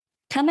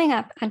Coming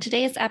up on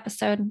today's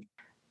episode,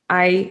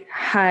 I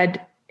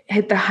had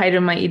hit the height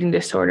of my eating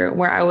disorder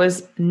where I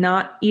was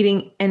not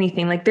eating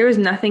anything. Like there was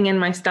nothing in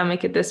my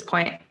stomach at this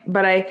point,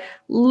 but I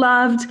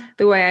loved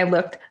the way I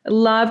looked. I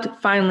loved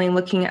finally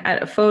looking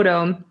at a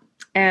photo.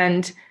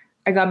 And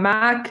I got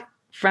back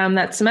from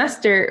that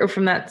semester or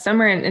from that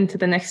summer and into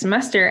the next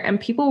semester,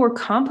 and people were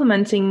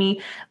complimenting me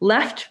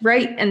left,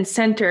 right, and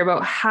center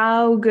about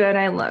how good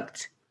I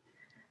looked.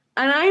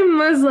 And I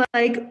was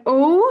like,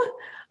 oh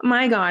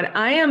my God,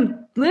 I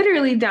am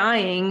literally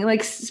dying,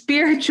 like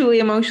spiritually,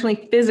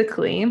 emotionally,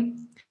 physically.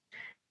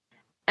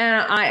 And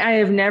I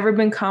have never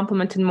been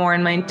complimented more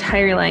in my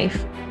entire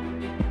life.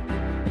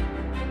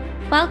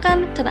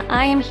 Welcome to the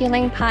I Am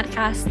Healing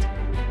podcast.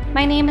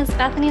 My name is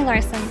Bethany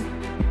Larson,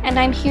 and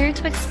I'm here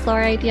to explore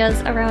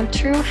ideas around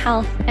true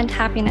health and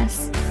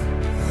happiness.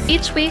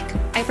 Each week,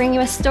 I bring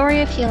you a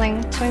story of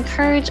healing to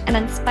encourage and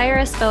inspire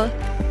us both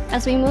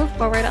as we move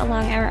forward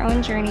along our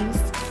own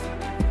journeys.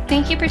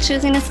 Thank you for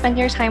choosing to spend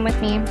your time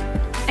with me.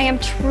 I am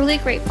truly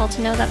grateful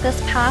to know that this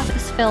path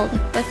is filled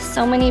with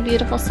so many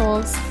beautiful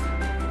souls.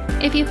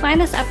 If you find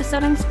this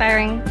episode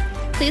inspiring,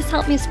 please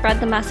help me spread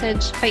the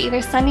message by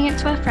either sending it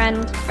to a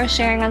friend or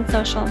sharing on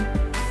social.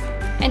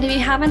 And if you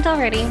haven't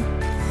already,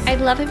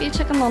 I'd love if you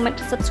took a moment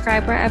to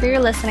subscribe wherever you're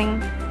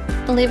listening,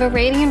 and leave a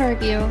rating and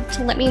review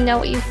to let me know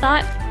what you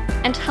thought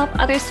and to help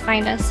others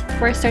find us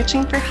who are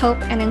searching for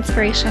hope and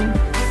inspiration.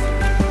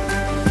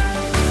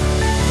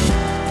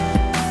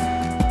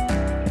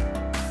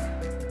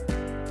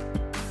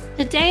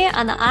 Today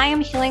on the I Am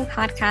Healing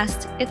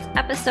podcast, it's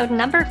episode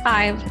number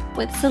 5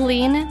 with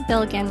Selin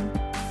Bilgin,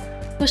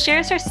 who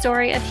shares her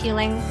story of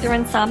healing through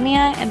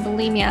insomnia and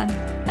bulimia,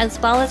 as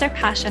well as her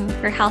passion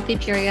for healthy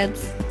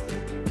periods.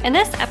 In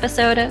this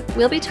episode,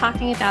 we'll be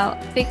talking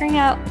about figuring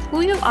out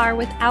who you are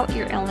without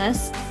your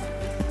illness,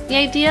 the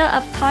idea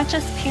of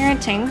conscious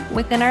parenting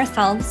within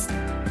ourselves,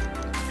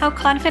 how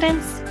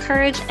confidence,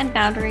 courage, and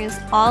boundaries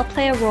all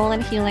play a role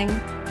in healing,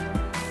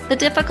 the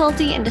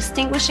difficulty in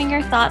distinguishing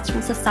your thoughts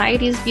from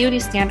society's beauty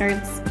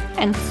standards,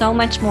 and so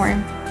much more.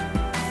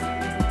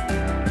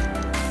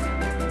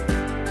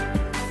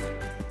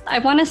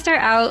 I want to start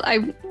out,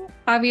 I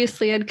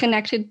obviously had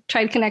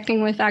tried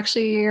connecting with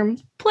actually your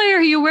employer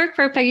who you work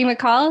for, Peggy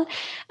McCall,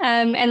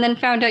 and then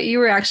found out you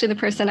were actually the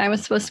person I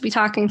was supposed to be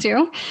talking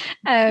to.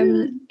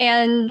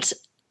 And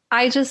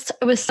I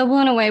was so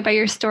blown away by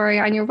your story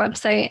on your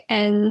website,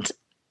 and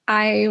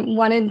I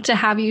wanted to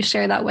have you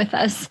share that with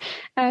us.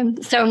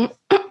 So,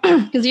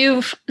 because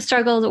you've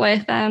struggled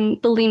with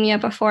bulimia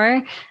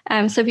before.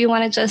 So if you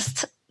want to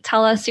just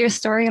tell us your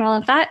story and all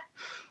of that.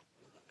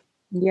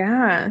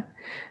 Yeah.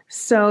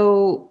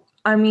 So,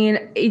 I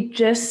mean, it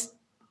just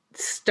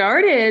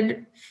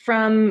started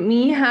from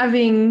me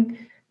having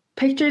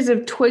pictures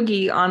of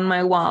Twiggy on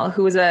my wall,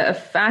 who was a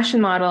fashion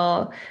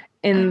model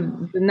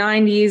in the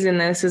 90s,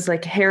 and this is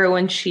like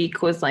heroin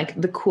chic was like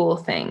the cool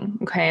thing.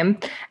 Okay. And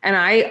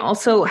I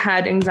also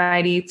had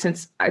anxiety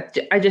since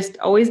I just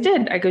always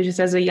did. I go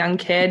just as a young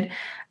kid.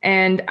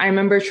 And I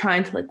remember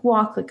trying to like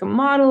walk like a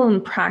model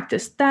and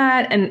practice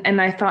that. And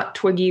I thought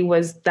Twiggy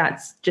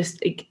that's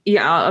just,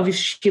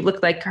 obviously she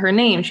looked like her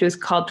name. She was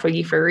called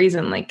Twiggy for a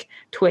reason, like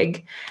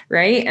Twig.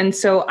 Right. And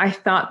so I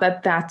thought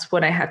that that's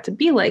what I had to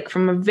be like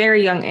from a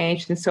very young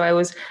age. And so I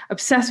was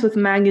obsessed with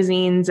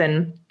magazines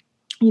and,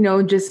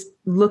 just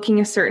looking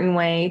a certain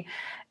way.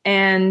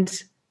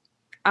 And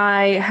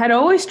I had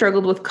always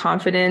struggled with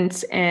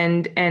confidence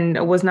and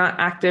was not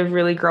active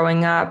really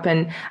growing up.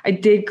 And I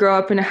did grow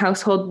up in a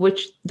household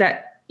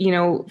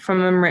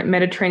from a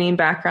Mediterranean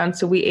background.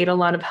 So we ate a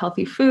lot of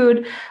healthy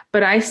food,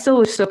 but I still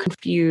was so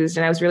confused,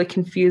 and I was really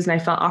confused, and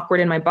I felt awkward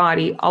in my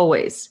body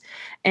always.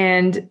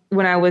 And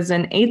when I was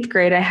in 8th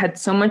grade, I had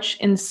so much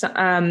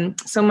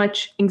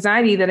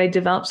anxiety that I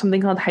developed something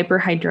called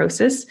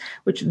hyperhidrosis,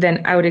 which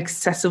then I would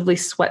excessively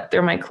sweat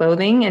through my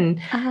clothing,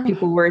 and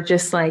people were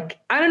just like,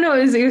 I don't know,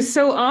 it was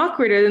so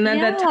awkward at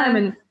that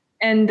time.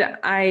 And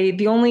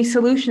the only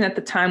solution at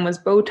the time was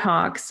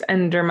Botox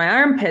under my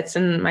armpits,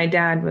 and my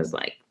dad was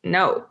like,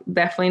 no,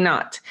 definitely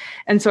not.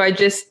 And so I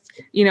just,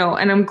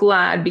 and I'm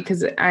glad,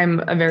 because I'm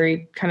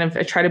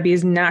I try to be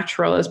as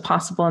natural as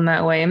possible in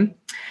that way.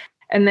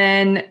 And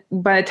then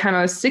by the time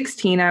I was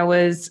 16, I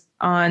was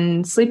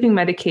on sleeping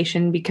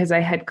medication because I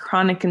had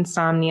chronic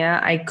insomnia.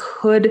 I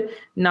could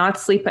not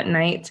sleep at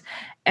night.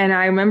 And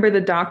I remember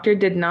the doctor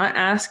did not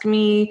ask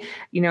me,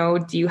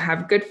 do you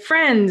have good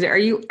friends? Are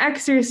you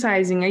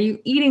exercising? Are you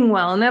eating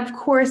well? And of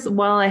course,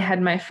 while I had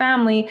my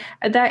family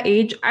at that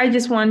age, I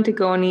just wanted to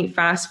go and eat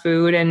fast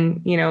food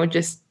and,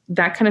 just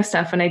that kind of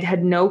stuff. And I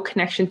had no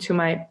connection to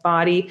my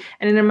body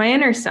and in my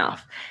inner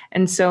self.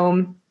 And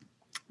so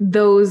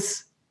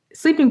those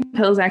sleeping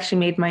pills actually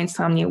made my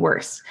insomnia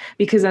worse,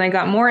 because then I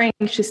got more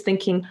anxious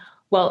thinking,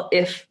 well,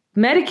 if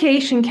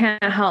medication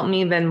can't help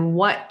me, then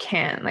what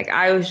can? Like,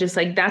 I was just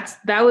like, that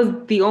was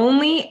the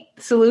only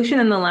solution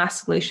and the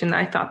last solution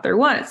I thought there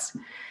was.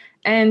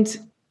 And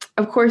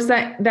of course,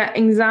 that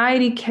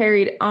anxiety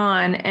carried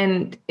on.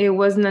 And it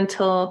wasn't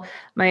until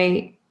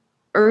my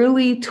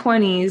early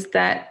 20s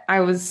that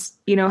I was,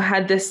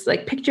 had this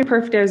like picture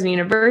perfect. I was in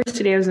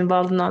university. I was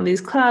involved in all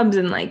these clubs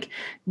and like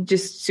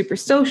just super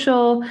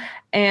social.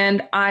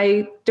 And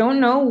I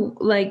don't know,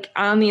 like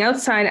on the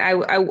outside,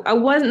 I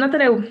wasn't, not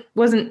that I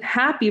wasn't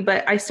happy,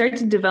 but I started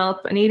to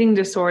develop an eating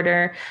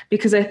disorder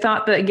because I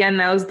thought that, again,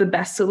 that was the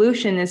best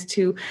solution, is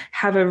to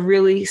have a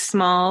really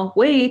small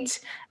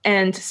weight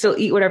and still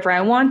eat whatever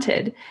I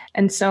wanted.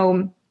 And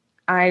so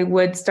I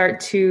would start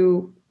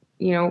to,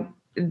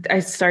 I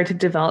started to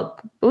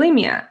develop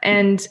bulimia,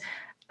 and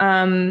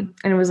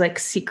it was like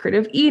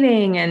secretive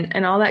eating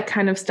and all that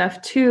kind of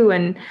stuff too.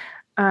 And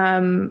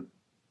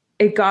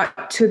it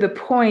got to the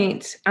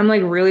point, I'm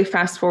like really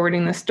fast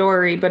forwarding the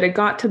story, but it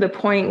got to the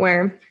point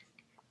where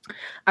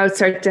I would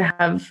start to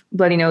have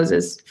bloody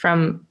noses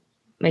from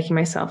making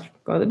myself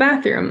go to the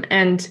bathroom.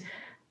 And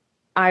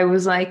I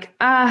was like,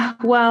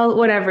 well,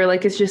 whatever.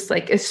 Like, it's just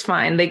like, it's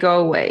fine. They go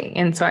away.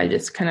 And so I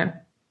just kind of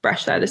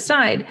brushed that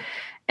aside.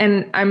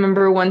 And I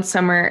remember one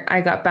summer I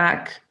got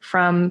back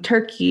from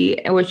Turkey,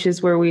 which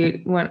is where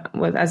we went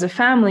with as a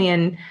family.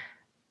 And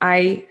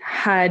I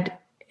had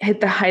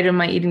hit the height of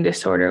my eating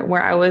disorder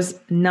where I was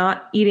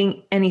not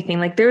eating anything.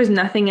 Like, there was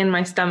nothing in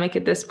my stomach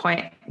at this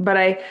point, but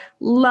I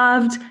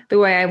loved the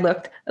way I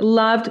looked. I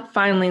loved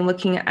finally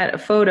looking at a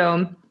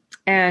photo.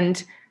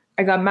 And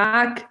I got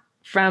back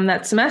from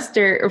that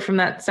semester, or from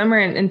that summer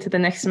and into the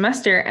next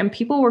semester, and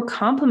people were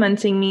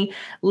complimenting me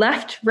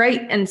left,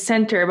 right, and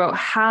center about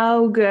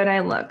how good I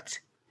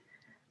looked.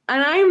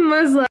 And I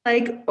was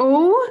like,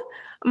 oh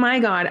my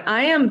God,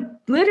 I am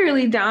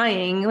literally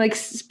dying, like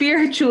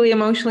spiritually,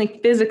 emotionally,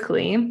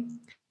 physically. And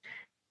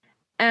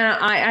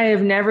I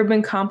have never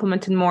been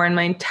complimented more in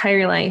my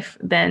entire life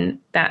than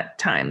that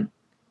time.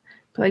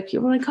 But like,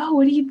 people were like, oh,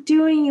 what are you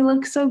doing? You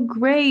look so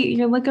great.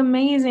 You look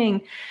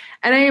amazing.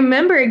 And I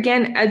remember,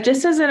 again,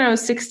 just as when I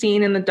was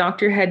 16 and the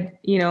doctor had,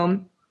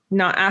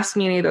 not asked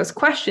me any of those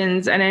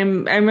questions. And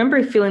I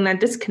remember feeling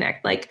that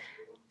disconnect, like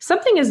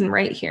something isn't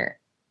right here,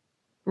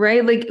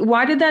 right? Like,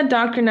 why did that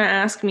doctor not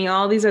ask me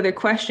all these other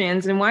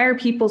questions? And why are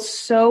people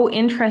so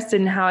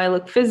interested in how I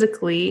look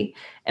physically?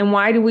 And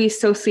why do we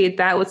associate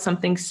that with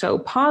something so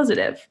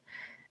positive?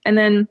 And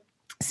then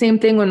same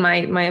thing when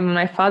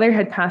my father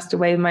had passed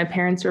away. My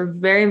parents were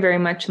very, very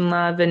much in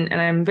love, and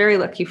I'm very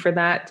lucky for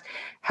that.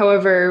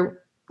 However,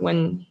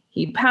 when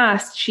he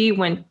passed, it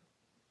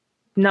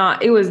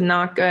was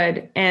not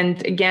good.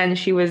 And again,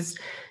 she was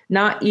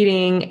not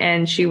eating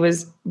and she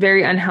was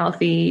very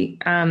unhealthy,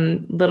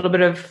 little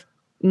bit of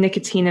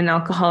nicotine and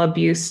alcohol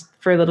abuse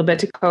for a little bit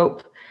to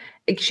cope.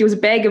 She was a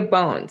bag of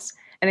bones.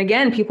 And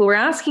again, people were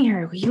asking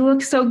her, you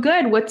look so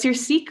good. What's your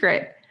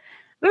secret?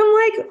 And I'm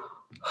like,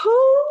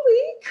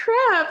 holy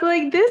crap.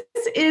 Like, this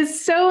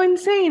is so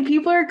insane.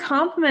 People are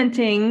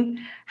complimenting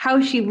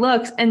how she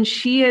looks and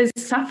she is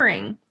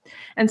suffering.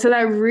 And so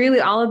that really,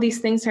 all of these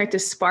things start to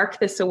spark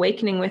this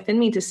awakening within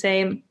me to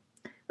say,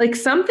 like,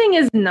 something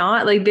is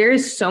not, like, there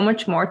is so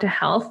much more to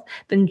health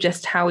than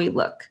just how we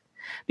look.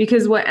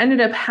 Because what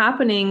ended up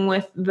happening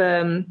with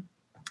the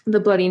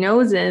bloody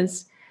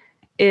noses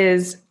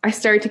is I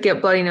started to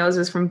get bloody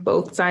noses from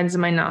both sides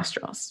of my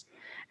nostrils.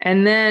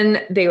 And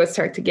then they would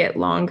start to get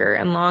longer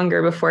and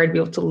longer before I'd be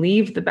able to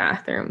leave the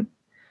bathroom.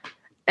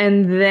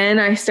 And then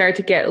I started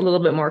to get a little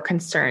bit more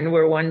concerned,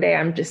 where one day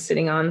I'm just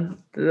sitting on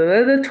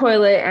the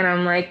toilet and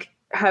I'm like,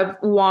 have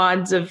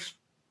wads of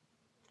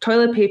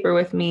toilet paper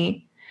with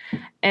me.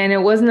 And it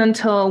wasn't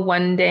until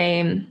one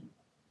day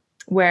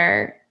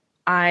where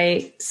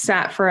I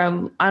sat for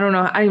I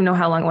don't even know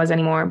how long it was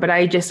anymore, but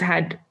I just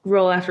had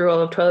roll after roll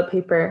of toilet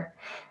paper.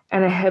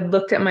 And I had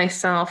looked at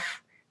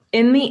myself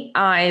in the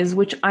eyes,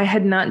 which I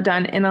had not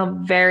done in a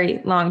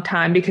very long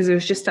time because it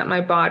was just at my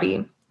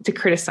body to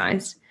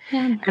criticize.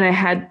 Yeah. And I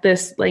had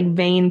this like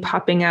vein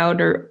popping out,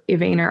 or a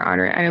vein or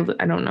artery,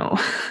 I don't know.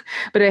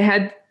 But I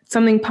had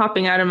something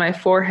popping out of my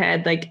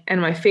forehead, like, and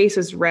my face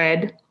was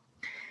red.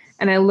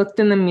 And I looked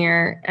in the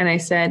mirror and I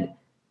said,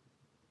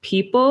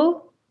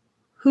 people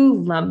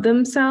who love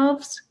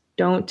themselves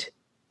don't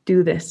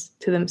do this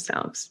to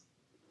themselves.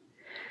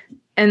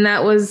 And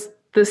that was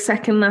the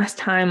second last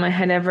time I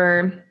had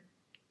ever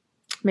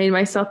made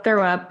myself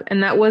throw up.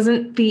 And that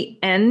wasn't the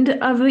end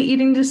of the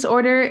eating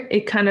disorder.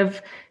 It kind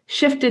of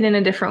shifted in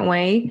a different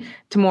way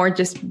to more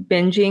just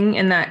binging.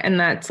 And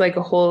that's like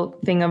a whole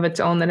thing of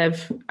its own that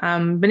I've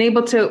been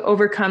able to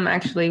overcome,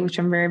 actually, which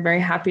I'm very, very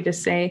happy to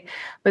say.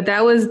 But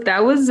that was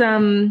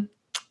that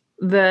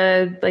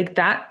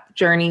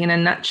journey in a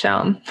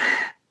nutshell.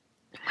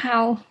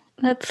 Wow.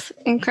 That's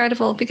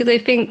incredible, because I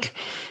think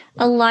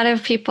a lot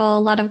of people, a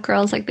lot of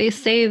girls, like, they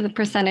say the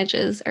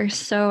percentages are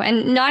so,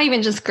 and not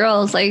even just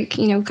girls, like,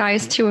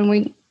 guys too.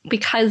 And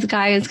because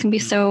guys can be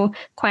so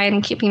quiet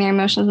and keeping their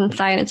emotions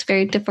inside, it's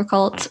very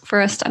difficult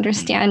for us to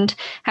understand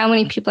how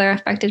many people are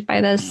affected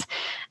by this.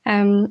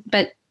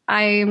 But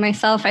I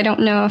myself, I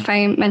don't know if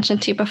I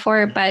mentioned to you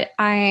before, but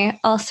I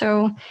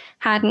also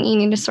had an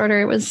eating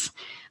disorder. It was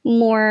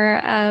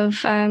more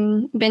of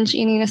binge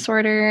eating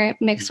disorder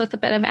mixed with a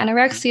bit of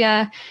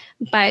anorexia.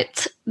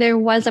 But there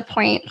was a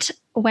point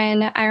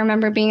when I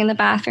remember being in the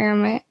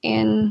bathroom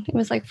it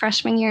was like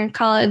freshman year in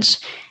college,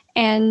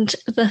 and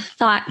the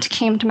thought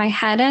came to my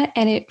head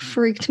and it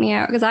freaked me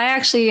out because I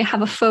actually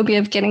have a phobia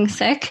of getting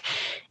sick.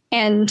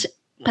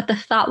 But the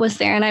thought was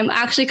there, and I'm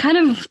actually kind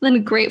of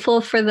then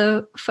grateful for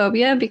the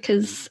phobia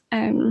because,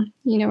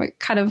 it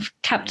kind of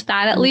kept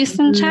that at least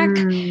in check.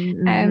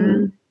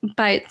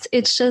 But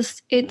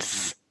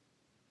it's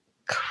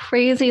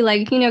crazy,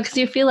 because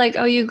you feel like,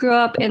 oh, you grew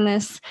up in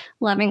this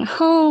loving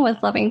home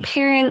with loving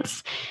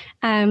parents.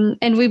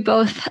 And we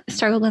both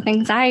struggled with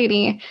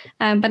anxiety.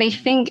 But I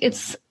think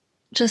it's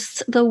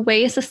just the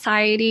way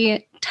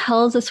society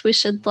tells us we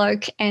should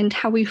look and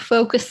how we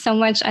focus so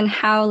much on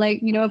how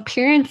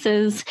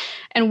appearances,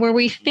 and where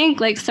we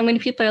think so many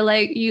people are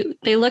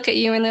they look at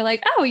you and they're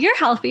like, oh, you're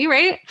healthy,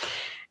 right?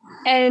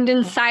 And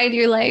inside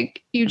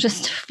you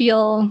just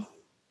feel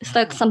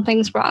that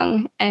something's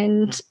wrong.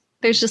 And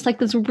there's just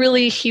this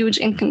really huge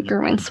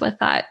incongruence with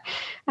that.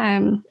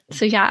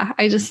 So yeah,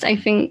 I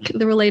think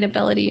the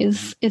relatability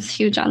is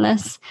huge on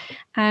this.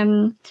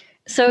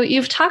 So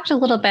you've talked a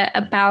little bit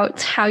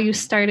about how you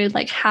started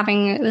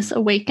having this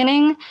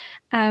awakening.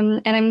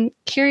 And I'm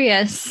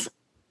curious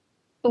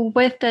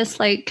with this,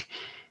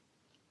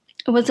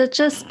 was it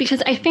just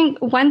because I think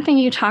one thing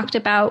you talked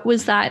about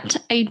was that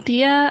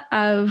idea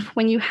of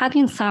when you had the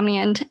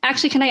insomnia, and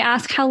actually, can I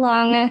ask how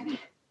long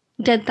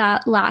did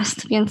that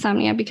last, the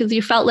insomnia? Because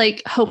you felt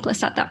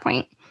hopeless at that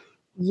point.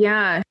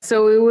 Yeah.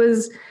 So it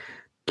was,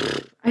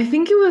 I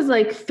think it was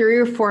 3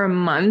 or 4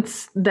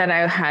 months that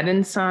I had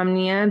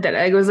insomnia, that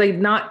I was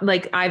not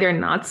either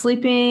not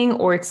sleeping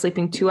or it's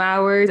sleeping 2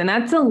 hours. And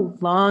that's a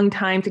long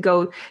time to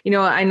go.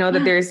 I know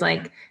that there's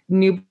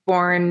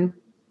newborn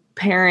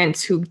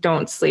parents who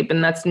don't sleep,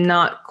 and that's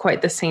not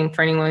quite the same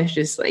for anyone. It's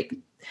just it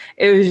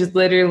was just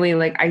literally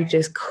I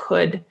just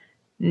could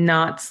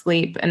not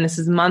sleep. And this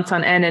is months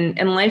on end.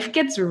 And life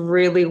gets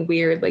really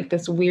weird,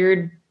 this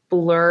weird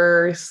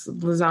blur,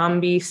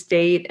 zombie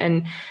state.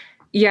 And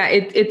yeah,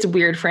 it's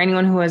weird for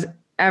anyone who has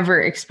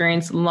ever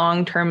experienced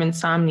long-term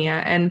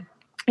insomnia. And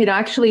it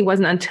actually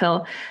wasn't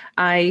until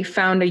I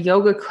found a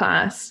yoga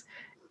class.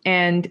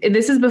 And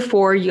this is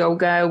before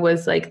yoga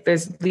was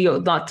there's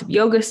lots of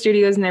yoga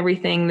studios and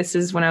everything. This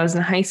is when I was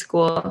in high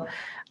school.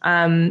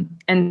 And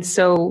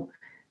so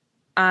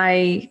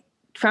I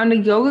found a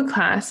yoga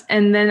class,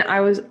 and then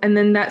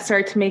that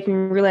started to make me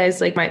realize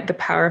the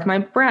power of my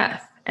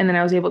breath. And then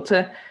I was able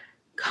to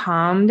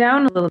calm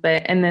down a little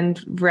bit and then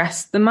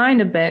rest the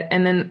mind a bit.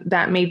 And then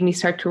that made me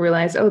start to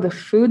realize, oh, the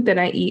food that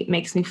I eat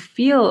makes me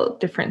feel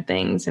different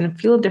things and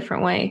feel a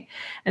different way.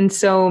 And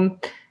so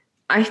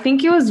I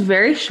think it was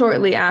very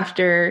shortly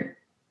after,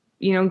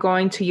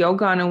 going to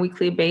yoga on a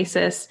weekly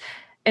basis.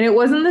 And it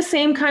wasn't the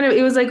same kind of,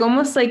 it was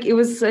almost it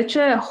was such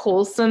a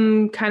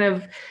wholesome kind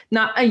of,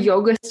 not a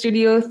yoga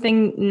studio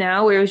thing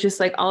now, where it was just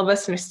all of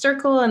us in a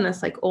circle and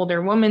this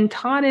older woman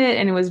taught it.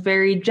 And it was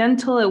very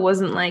gentle. It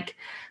wasn't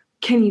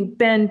can you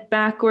bend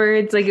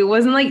backwards? It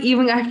wasn't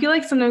even, I feel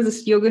sometimes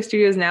the yoga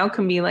studios now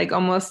can be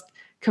almost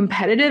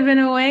competitive in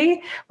a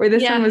way, where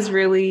this one was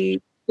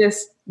really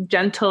just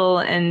gentle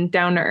and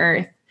down to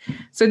earth.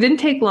 So it didn't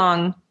take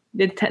long.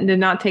 It did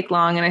not take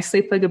long. And I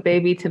sleep like a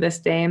baby to this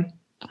day.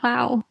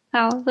 Wow.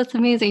 That's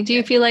amazing. Do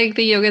you feel like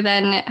the yoga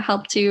then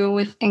helped you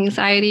with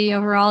anxiety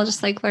overall,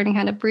 just learning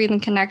how to breathe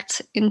and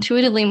connect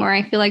intuitively more?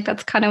 I feel like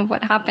that's kind of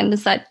what happened,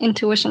 is that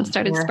intuition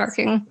started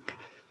sparking.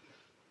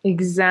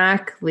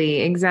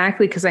 Exactly.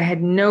 Because I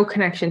had no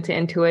connection to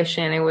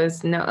intuition. It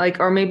was no,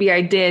 or maybe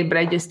I did, but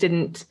I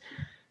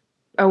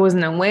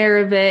wasn't aware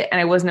of it, and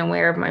I wasn't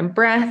aware of my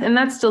breath. And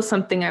that's still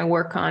something I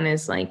work on,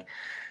 is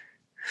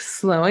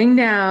slowing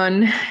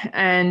down.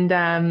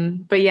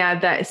 And, but yeah,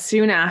 that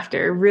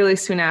really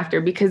soon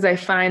after, because I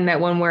find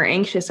that when we're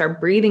anxious, our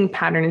breathing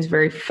pattern is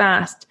very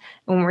fast.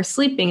 And when we're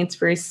sleeping, it's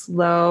very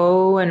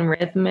slow and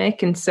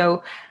rhythmic. And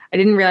so I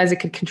didn't realize I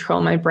could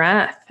control my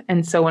breath.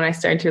 And so when I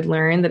started to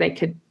learn that I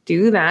could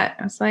do that,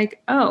 I was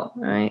like, oh,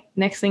 all right.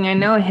 Next thing I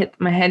know,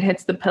 my head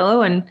hits the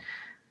pillow, and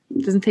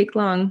it doesn't take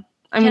long.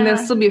 I mean, there'll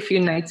still be a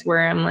few nights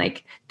where I'm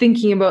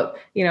thinking about,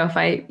 if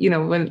I,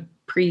 when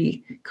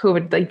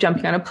pre-COVID,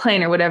 jumping on a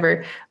plane or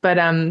whatever. But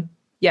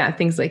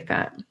things like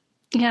that.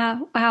 Yeah.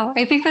 Wow.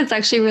 I think that's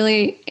actually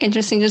really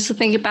interesting just to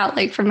think about,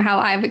 from how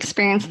I've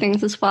experienced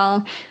things as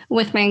well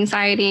with my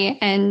anxiety,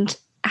 and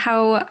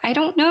how, I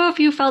don't know if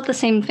you felt the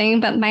same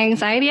thing, but my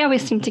anxiety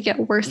always seemed to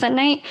get worse at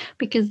night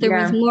because there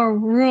was more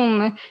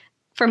room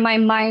for my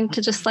mind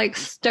to just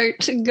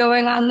start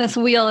going on this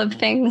wheel of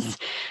things.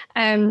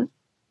 And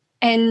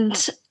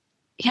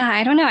yeah,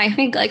 I don't know. I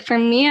think for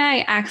me,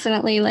 I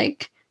accidentally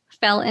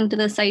fell into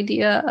this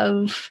idea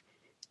of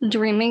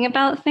dreaming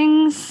about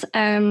things,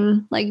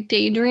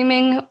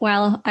 daydreaming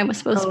while I was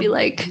supposed to be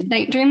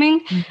night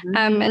dreaming.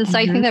 And so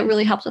I think that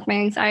really helps with my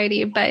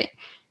anxiety. But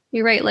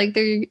you're right,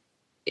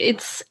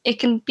 it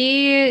can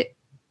be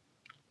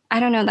I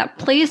don't know, that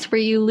place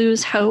where you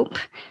lose hope.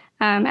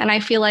 And I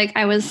feel like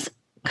I was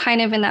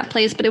kind of in that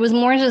place, but it was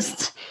more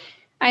just,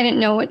 I didn't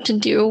know what to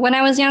do when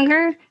I was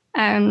younger,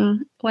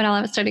 when all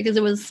of it started, because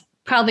it was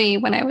probably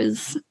when I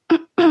was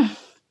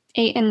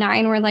 8 and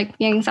 9 where like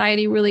the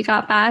anxiety really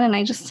got bad, and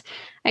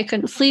I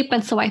couldn't sleep.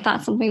 And so I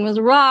thought something was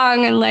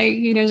wrong, and like,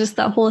 just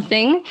that whole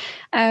thing.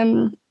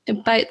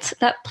 But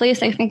that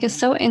place I think is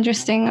so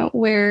interesting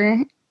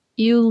where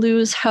you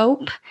lose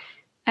hope.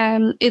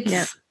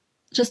 It's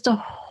just a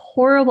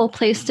horrible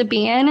place to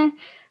be in,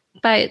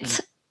 but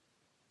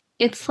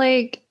it's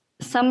like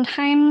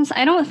sometimes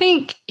I don't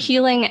think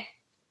healing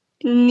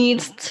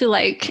needs to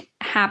like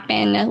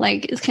happen,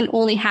 like it can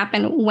only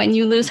happen when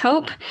you lose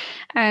hope.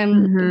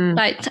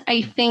 But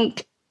I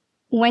think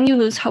when you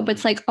lose hope,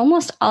 it's like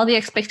almost all the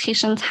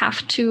expectations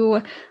have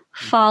to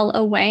fall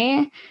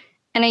away.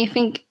 And I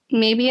think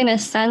maybe in a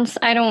sense,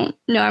 I don't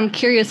know, I'm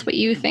curious what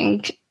you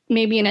think.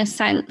 Maybe in a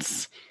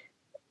sense,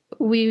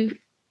 we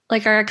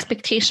like our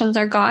expectations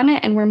are gone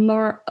and we're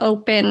more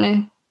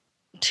open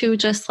to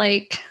just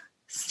like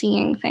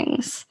seeing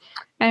things.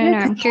 I don't know.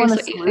 I'm curious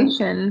what you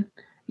think.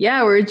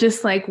 Yeah, we're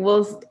just like,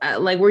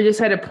 we're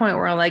just at a point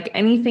where like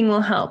anything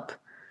will help,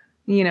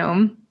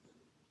 Yeah.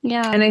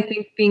 And I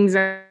think things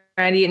are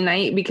ready at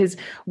night because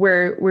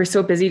we're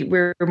so busy.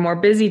 We're more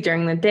busy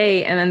during the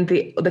day, and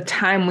then the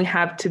time we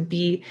have to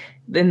be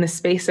in the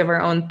space of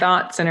our own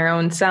thoughts and our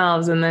own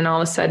selves, and then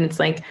all of a sudden it's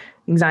like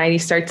anxiety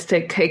starts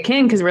to kick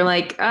in because we're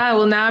like,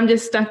 well, now I'm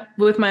just stuck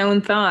with my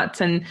own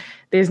thoughts, and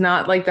there's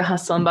not like the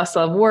hustle and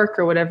bustle of work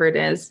or whatever it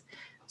is.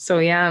 So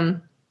yeah.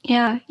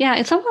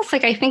 It's almost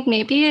like I think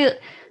maybe it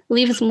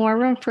leaves more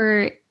room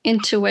for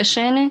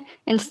intuition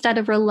instead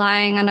of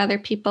relying on other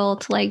people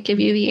to like give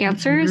you the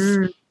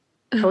answers.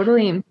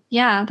 Totally.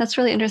 Yeah, that's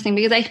really interesting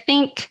because I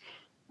think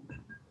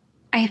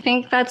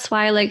that's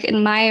why like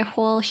in my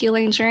whole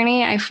healing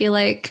journey, I feel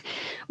like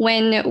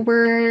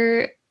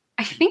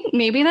I think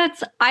maybe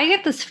I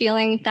get this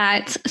feeling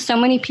that so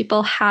many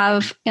people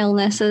have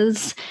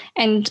illnesses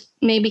and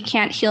maybe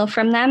can't heal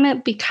from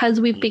them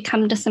because we've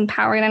become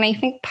disempowered. And I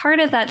think part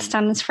of that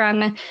stems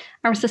from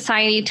our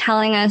society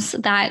telling us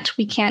that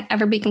we can't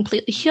ever be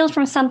completely healed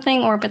from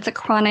something, or if it's a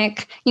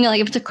chronic,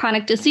 like if it's a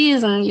chronic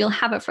disease and you'll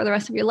have it for the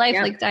rest of your life,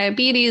 like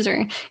diabetes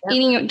or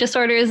eating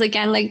disorders,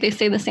 again, like they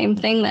say the same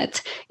thing,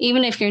 that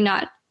even if you're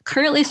not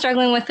currently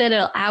struggling with it,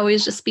 it'll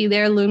always just be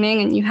there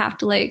looming and you have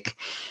to like,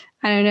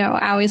 I don't know,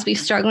 always be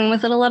struggling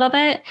with it a little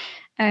bit.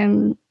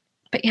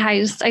 But yeah,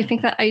 I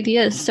think that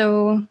idea is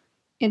so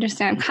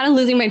interesting. I'm kind of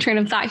losing my train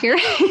of thought here.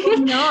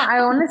 No,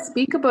 I want to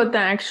speak about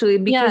that actually,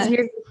 because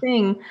here's the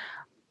thing.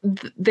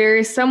 There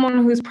is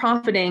someone who's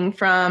profiting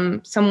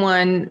from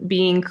someone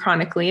being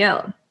chronically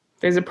ill.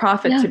 There's a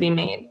profit to be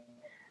made,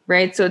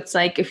 right? So it's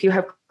like if you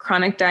have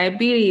chronic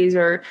diabetes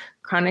or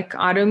chronic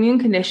autoimmune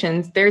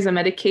conditions, there's a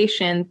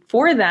medication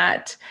for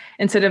that,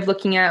 instead of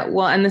looking at,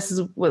 and this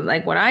is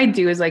what I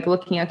do is like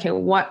looking at, okay,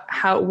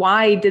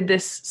 why did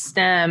this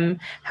stem?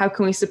 How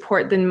can we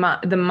support the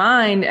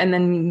mind and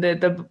then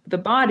the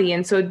body?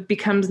 And so it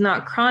becomes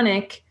not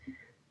chronic.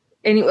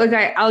 And like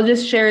I'll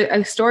just share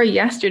a story.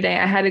 Yesterday,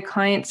 I had a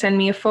client send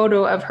me a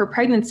photo of her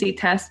pregnancy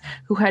test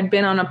who had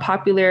been on a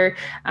popular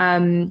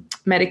fertility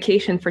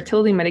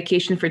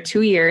medication for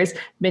 2 years,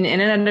 been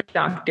in and out of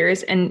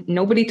doctors, and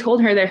nobody told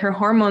her that her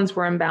hormones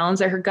were imbalanced,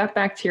 that her gut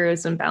bacteria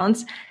is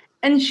imbalanced.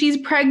 And she's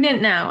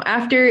pregnant now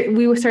after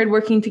we started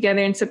working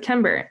together in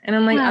September. And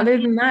I'm like, other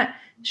than that,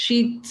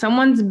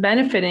 someone's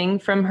benefiting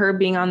from her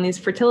being on these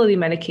fertility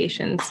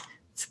medications.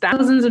 It's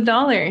thousands of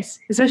dollars,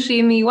 especially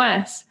in the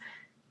US.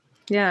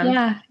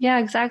 Yeah,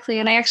 exactly.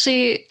 And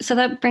so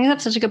that brings up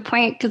such a good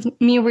point, because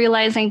me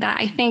realizing that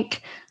I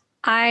think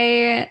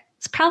I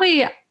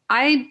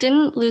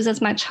didn't lose as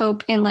much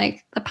hope in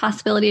like the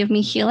possibility of me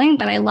healing,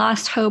 but I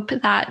lost hope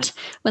that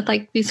with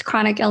like these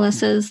chronic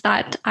illnesses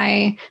that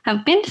I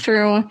have been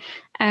through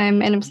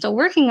and I'm still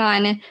working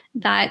on,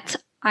 that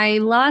I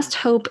lost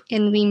hope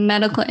in the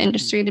medical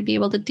industry to be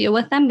able to deal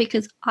with them,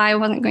 because I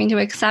wasn't going to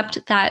accept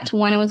that,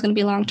 one, it was going to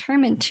be long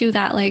term, and two,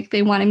 that like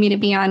they wanted me to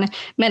be on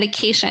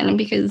medication,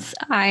 because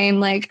I'm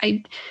like,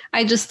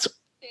 I just,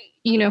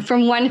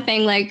 from one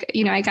thing, like,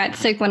 I got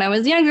sick when I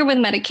was younger with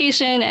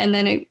medication, and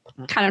then it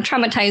kind of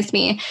traumatized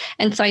me.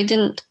 And so I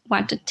didn't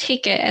want to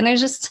take it. And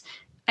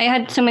I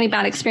had so many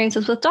bad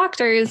experiences with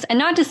doctors, and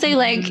not to say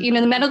like,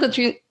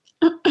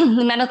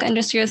 the medical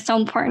industry is so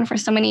important for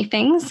so many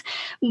things,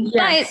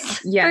 but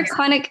for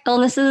chronic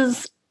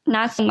illnesses,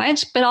 not so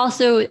much. But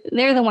also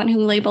they're the one who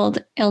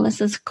labeled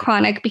illnesses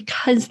chronic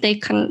because they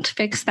couldn't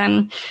fix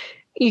them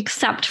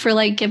except for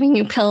like giving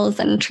you pills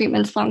and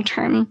treatments long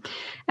term.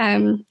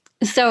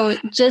 So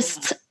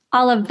just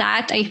all of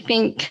that, I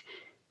think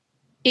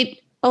it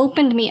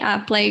opened me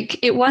up. Like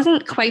it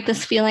wasn't quite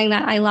this feeling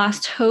that I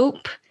lost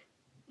hope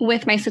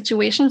with my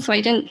situation. So I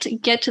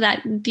didn't get to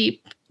that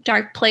deep,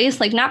 dark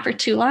place, like not for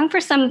too long for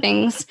some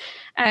things.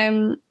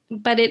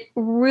 but it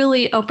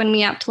really opened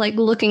me up to like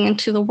looking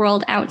into the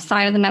world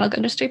outside of the medical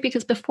industry,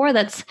 because before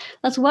that's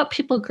what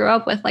people grew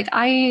up with. Like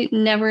I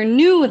never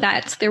knew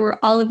that there were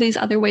all of these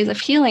other ways of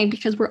healing,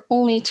 because we're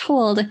only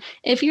told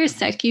if you're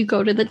sick, you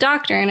go to the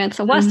doctor, and it's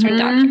a Western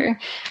doctor.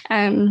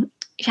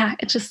 Yeah,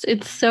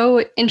 it's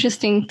so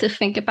interesting to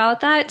think about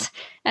that.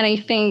 And I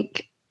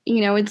think,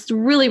 it's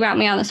really brought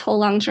me on this whole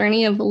long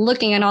journey of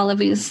looking at all of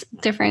these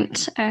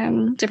different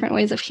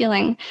ways of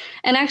healing.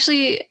 And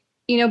actually,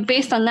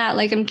 based on that,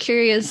 like, I'm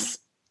curious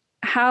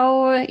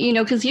how,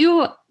 because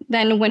you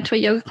then went to a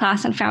yoga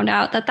class and found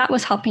out that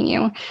was helping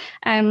you.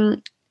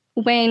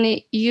 When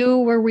you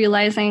were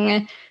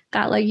realizing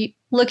that, like,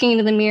 looking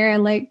into the mirror,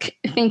 like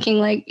thinking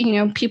like,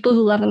 people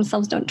who love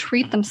themselves don't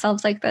treat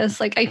themselves like this.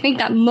 Like, I think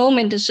that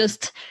moment is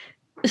just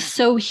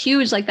so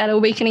huge, like that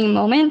awakening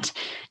moment.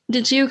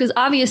 Did you, because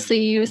obviously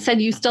you said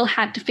you still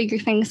had to figure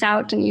things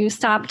out and you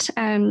stopped,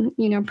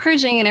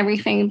 purging and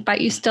everything,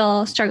 but you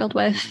still struggled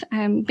with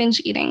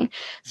binge eating.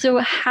 So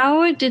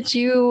how did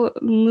you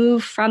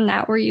move from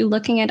that? Were you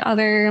looking at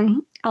other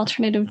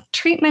alternative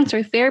treatments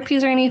or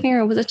therapies or anything,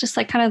 or was it just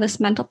like kind of this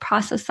mental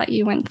process that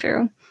you went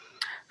through?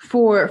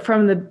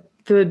 From the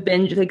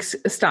binge, like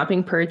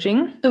stopping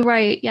purging?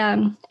 Right.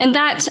 Yeah. And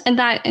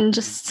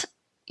just,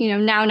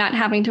 now not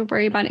having to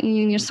worry about an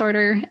eating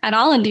disorder at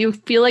all. And do you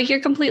feel like you're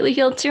completely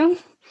healed too?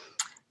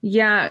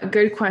 Yeah,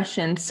 good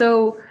question.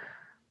 So,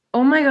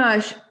 oh my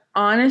gosh,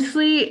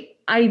 honestly,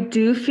 I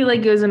do feel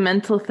like it was a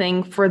mental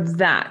thing for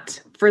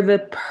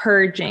the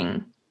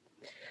purging.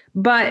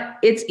 But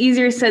it's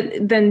easier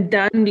said than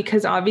done,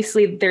 because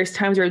obviously there's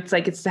times where it's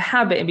like it's a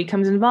habit, it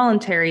becomes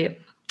involuntary.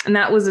 And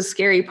that was the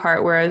scary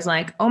part, where I was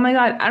like, oh my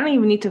God, I don't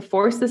even need to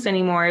force this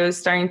anymore. It was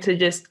starting to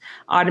just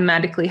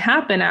automatically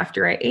happen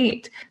after I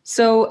ate.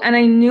 So, and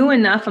I knew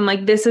enough. I'm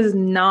like, this is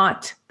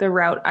not the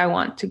route I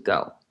want to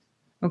go.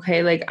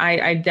 Okay. Like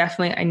I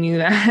knew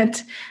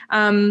that.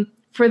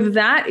 For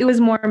that, it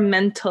was more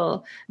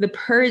mental. The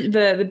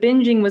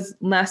binging was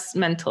less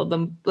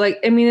mental.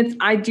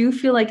 I do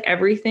feel like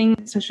everything,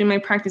 especially in my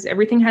practice,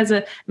 everything has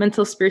a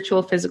mental,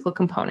 spiritual, physical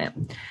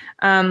component.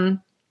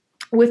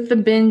 With the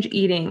binge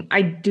eating,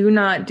 I do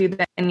not do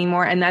that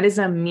anymore. And that is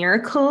a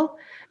miracle,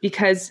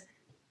 because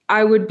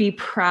I would be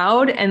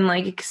proud and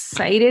like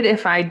excited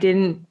if I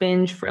didn't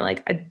binge for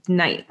like a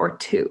night or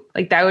two.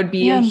 Like that would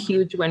be a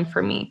huge win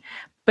for me.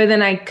 But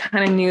then I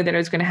kind of knew that it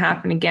was going to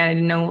happen again. I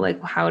didn't know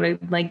like how to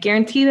like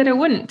guarantee that it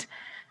wouldn't.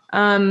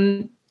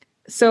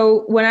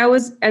 So when I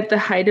was at the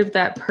height of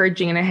that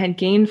purging and I had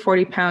gained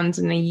 40 pounds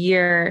in a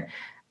year,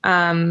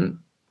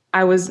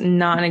 I was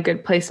not in a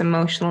good place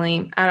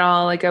emotionally at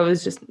all. Like I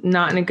was just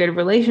not in a good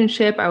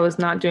relationship. I was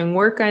not doing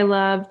work I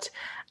loved.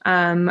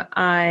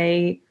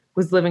 I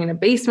was living in a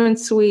basement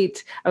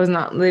suite. I was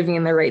not living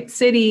in the right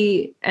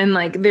city. And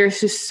like,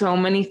 there's just so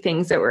many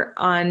things that were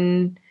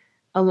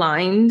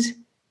unaligned.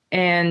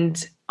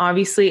 And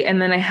obviously,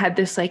 and then I had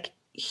this like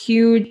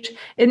huge,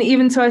 and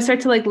even so I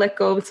started to like let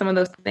go of some of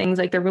those things,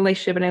 like the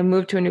relationship, and I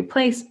moved to a new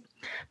place.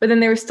 But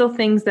then there were still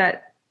things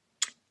that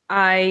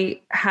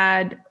I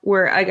had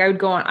where I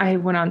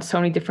went on so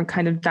many different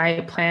kind of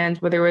diet plans,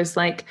 whether it was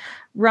like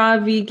raw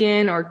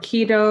vegan or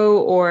keto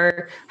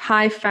or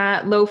high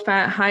fat, low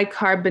fat, high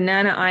carb,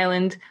 banana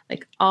island,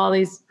 like all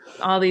these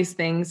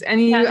things.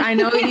 And I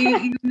know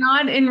you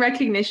nod in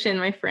recognition,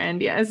 my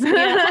friend. Yes.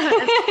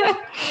 Yeah.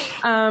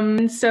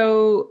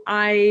 So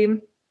I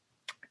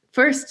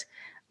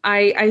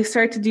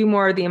started to do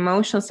more of the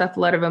emotional stuff, a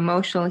lot of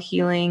emotional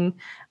healing.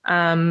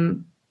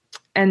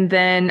 And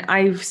then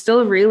I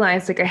still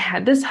realized like I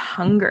had this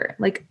hunger,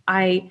 like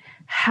I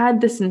had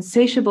this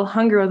insatiable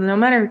hunger. No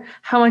matter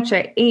how much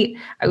I ate,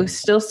 I was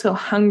still so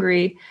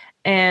hungry.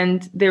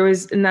 And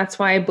that's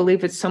why I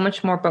believe it's so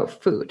much more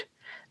about food.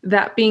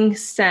 That being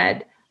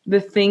said, the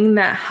thing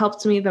that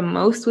helped me the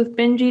most with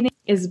binge eating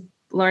is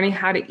learning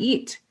how to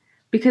eat,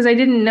 because I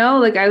didn't know,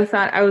 like I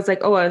thought I was like,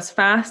 oh, I was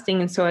fasting.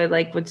 And so I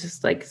like would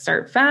just like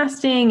start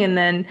fasting and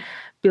then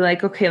be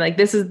like, okay, like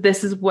this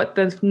is what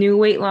the new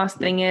weight loss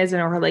thing is.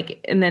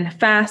 And then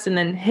fast and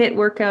then hit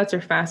workouts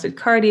or fasted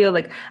cardio.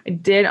 Like I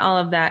did all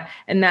of that.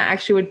 And that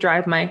actually would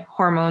drive my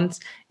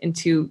hormones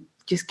into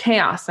just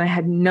chaos. And I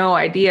had no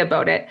idea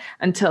about it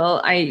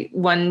until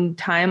one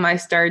time I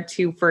started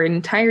to, for an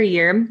entire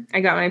year, I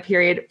got my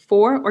period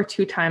 4 or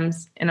 2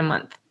 times in a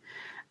month.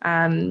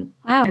 Wow.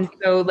 And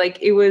so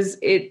like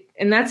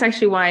and that's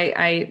actually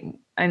why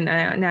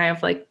now I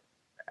have like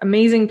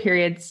amazing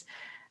periods.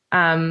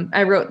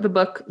 I wrote the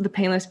book, The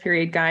Painless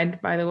Period Guide,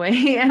 by the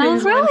way. And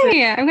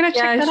really? I'm going to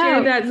check that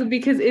out. That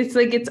because it's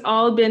like, it's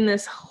all been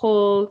this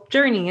whole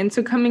journey. And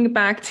so coming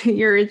back to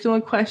your original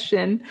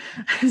question,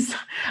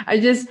 I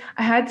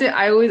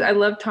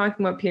love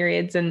talking about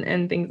periods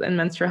and things and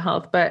menstrual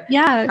health, but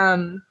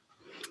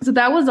so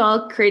that was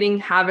all creating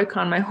havoc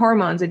on my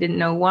hormones. I didn't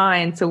know why.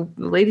 And so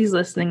the ladies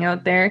listening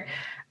out there,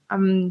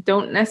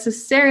 don't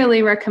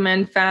necessarily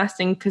recommend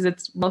fasting, because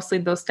it's mostly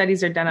those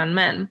studies are done on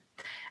men.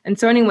 And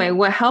so anyway,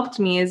 what helped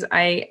me is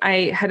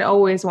I had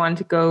always wanted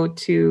to go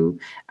to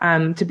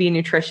be a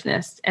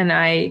nutritionist, and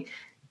I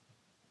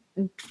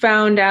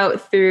found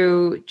out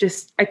through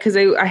just because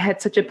I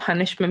had such a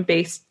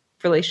punishment-based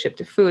relationship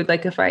to food.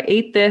 Like if I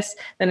ate this,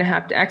 then I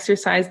have to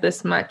exercise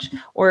this much,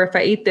 or if I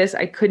ate this,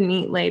 I couldn't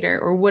eat later,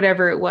 or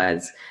whatever it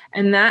was.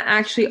 And that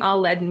actually all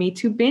led me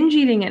to binge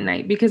eating at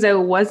night because I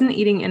wasn't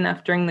eating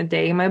enough during the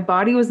day. My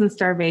body was in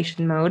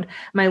starvation mode.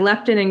 My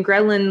leptin and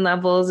ghrelin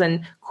levels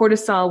and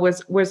cortisol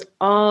was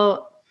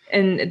all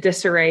in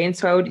disarray. And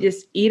so I would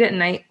just eat at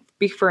night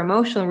for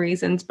emotional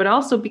reasons, but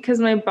also because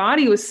my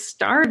body was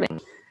starving,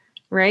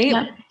 right?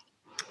 Yeah.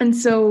 And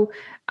so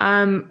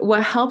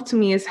what helped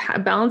me is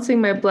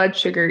balancing my blood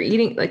sugar,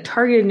 eating like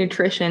targeted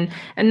nutrition,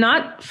 and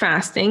not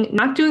fasting,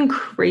 not doing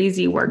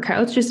crazy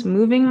workouts, just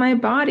moving my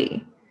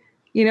body,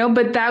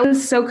 but that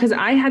was so, because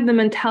I had the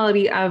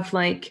mentality of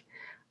like,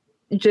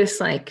 just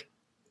like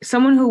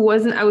someone who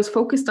I was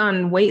focused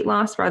on weight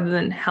loss rather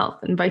than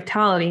health and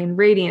vitality and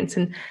radiance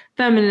and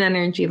feminine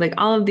energy, like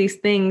all of these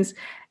things.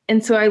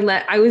 And so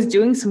I was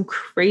doing some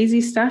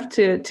crazy stuff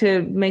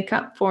to make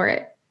up for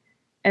it.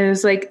 And it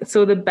was like,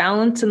 so the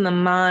balance in the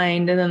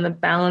mind and then the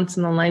balance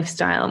in the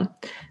lifestyle,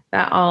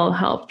 that all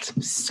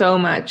helped so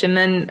much. And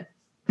then,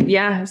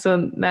 yeah,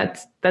 so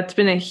that's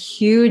been a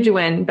huge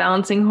win,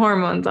 balancing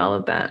hormones, all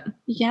of that.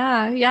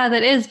 Yeah,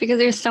 that is, because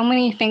there's so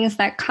many things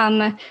that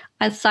come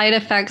as side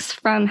effects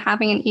from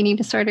having an eating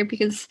disorder.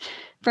 Because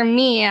for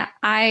me,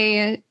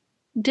 I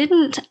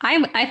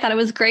thought it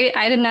was great.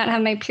 I did not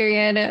have my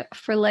period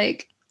for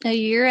like a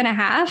year and a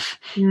half.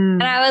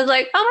 And I was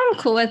like, oh, I'm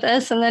cool with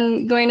this. And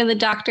then going to the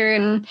doctor,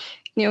 and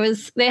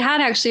they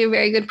had actually a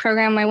very good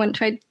program. I went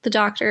to the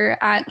doctor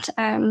at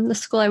the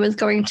school I was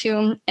going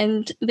to,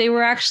 and they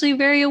were actually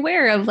very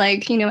aware of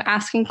like,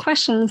 asking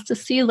questions to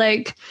see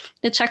like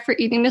to check for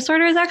eating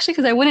disorders, actually,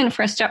 because I went in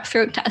for a strep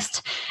throat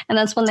test, and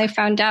that's when they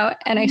found out,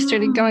 and I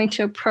started going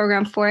to a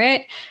program for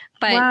it.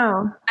 But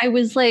wow. I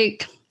was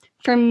like,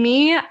 for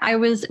me, it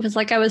was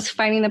like I was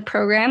fighting the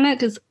program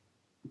because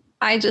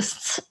I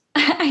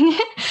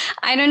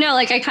don't know,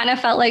 like I kind of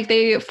felt like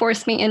they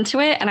forced me into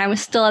it, and I was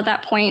still at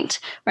that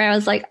point where I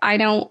was like, I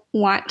don't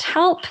want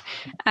help,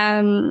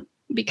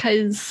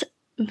 because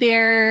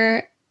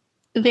they're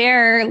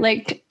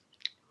like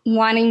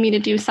wanting me to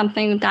do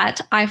something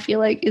that I feel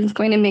like is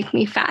going to make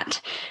me fat.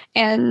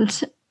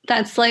 And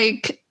that's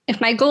like,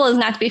 if my goal is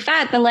not to be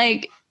fat, then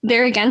like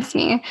they're against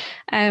me.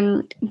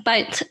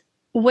 But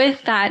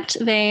with that,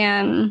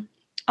 they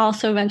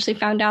also eventually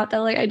found out that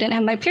like I didn't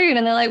have my period,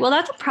 and they're like, well,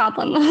 that's a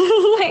problem.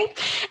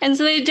 And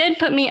so they did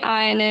put me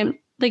on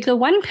like the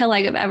one pill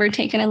I've ever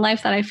taken in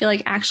life that I feel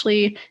like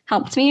actually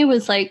helped me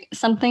was like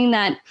something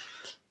that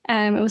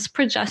it was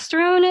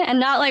progesterone, and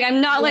not like,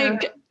 I'm not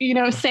like,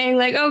 saying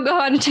like, oh, go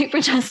on and take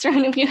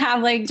progesterone if you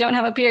don't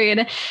have a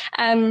period.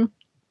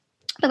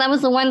 But that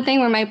was the one thing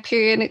where my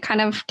period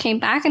kind of came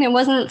back, and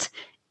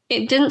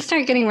it didn't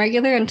start getting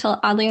regular until,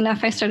 oddly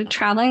enough, I started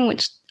traveling,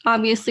 which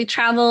obviously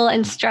travel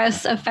and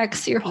stress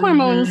affects your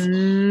hormones.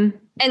 Mm-hmm.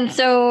 And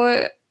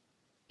so,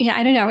 yeah,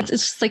 I don't know. It's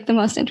just like the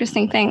most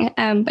interesting thing.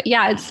 But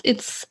yeah,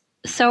 it's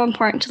so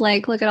important to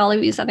like look at all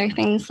of these other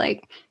things,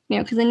 like,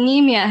 because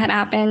anemia had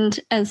happened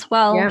as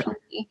well. Yeah. For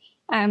me.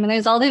 And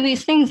there's all of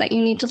these things that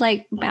you need to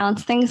like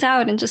balance things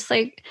out and just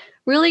like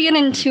really get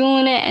in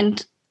tune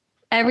and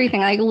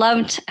everything. I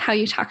loved how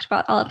you talked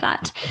about all of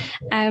that.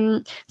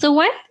 So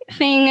one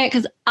thing,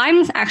 because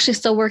I'm actually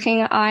still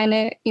working on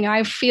it,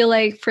 I feel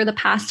like for the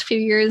past few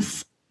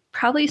years,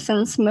 probably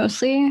since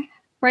mostly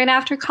right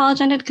after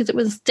college ended, because it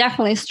was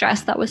definitely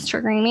stress that was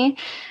triggering me.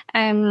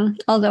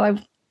 Although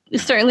I've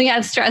certainly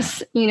had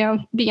stress,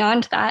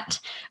 beyond that.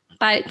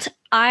 But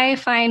I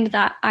find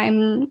that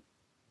I'm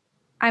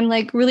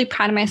like really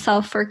proud of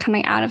myself for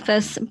coming out of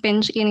this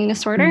binge eating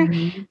disorder.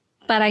 Mm-hmm.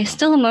 But I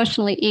still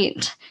emotionally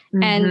eat.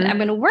 Mm-hmm. And I've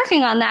been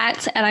working on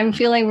that, and I'm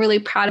feeling really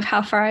proud of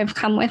how far I've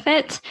come with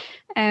it.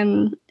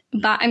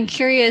 But I'm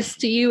curious,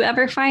 do you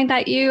ever find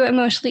that you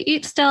emotionally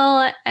eat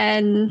still?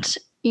 And,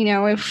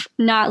 if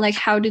not, like,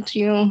 how did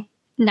you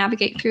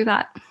navigate through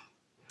that?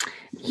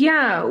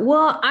 Yeah,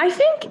 well, I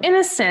think in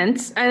a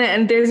sense,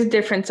 and there's a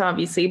difference,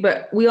 obviously,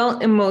 but we all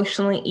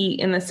emotionally eat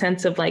in the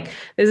sense of like,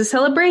 there's a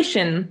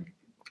celebration.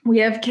 We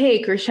have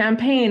cake or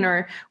champagne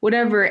or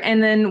whatever.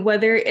 And then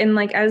whether in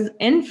like as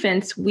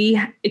infants,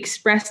 we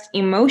expressed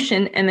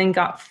emotion and then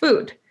got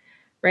food,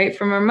 right,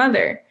 from our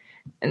mother.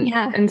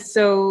 And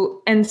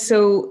so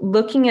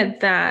looking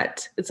at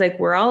that, it's like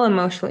we're all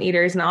emotional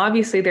eaters. And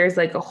obviously there's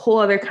like a whole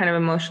other kind of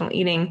emotional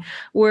eating.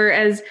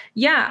 Whereas,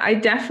 yeah, I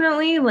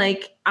definitely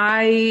like,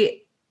 I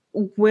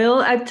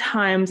will at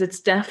times, it's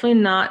definitely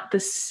not the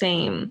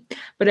same,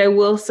 but I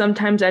will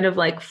sometimes out of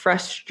like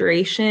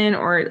frustration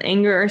or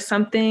anger or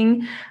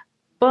something,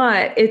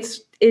 but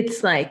it's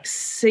like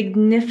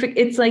significant.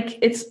 It's like,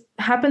 it's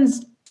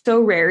happens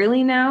so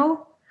rarely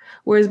now.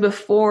 Whereas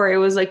before it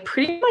was like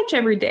pretty much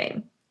every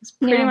day. It's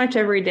pretty much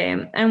every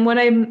day. And what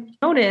I've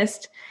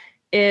noticed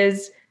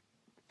is,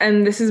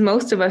 and this is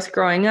most of us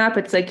growing up,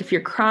 it's like, if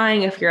you're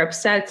crying, if you're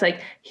upset, it's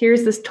like,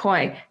 here's this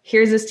toy,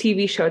 here's this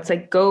TV show. It's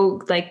like,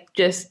 go, like,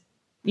 just,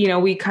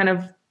 we kind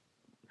of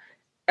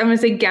I'm going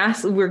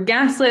to say we're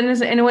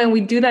gaslit in a way, and we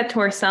do that to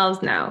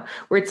ourselves now,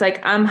 where it's like,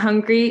 I'm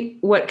hungry.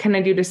 What can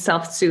I do to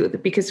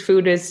self-soothe? Because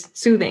food is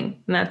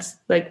soothing, and that's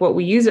like what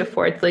we use it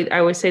for. It's like, I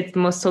always say it's the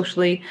most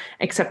socially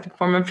accepted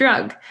form of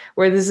drug,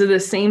 where this is the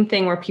same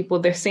thing where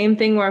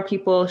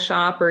people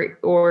shop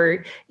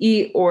or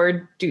eat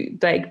or do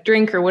like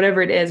drink or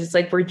whatever it is. It's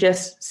like, we're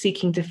just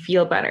seeking to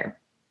feel better.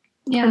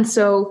 Yeah. And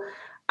so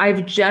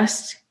I've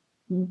just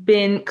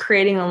been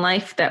creating a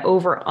life that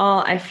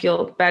overall I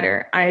feel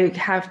better. I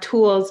have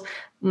tools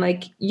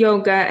like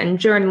yoga and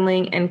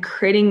journaling and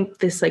creating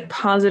this like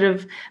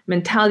positive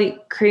mentality,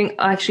 creating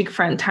actually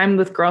friend time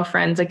with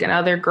girlfriends, like, and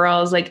other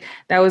girls. Like,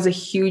 that was a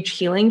huge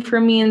healing for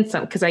me. And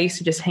some, because I used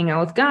to just hang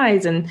out with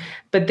guys,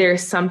 but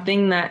there's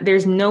something that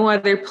there's no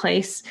other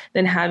place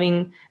than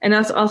having, and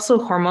that's also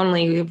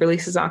hormonally it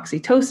releases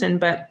oxytocin,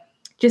 but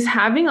just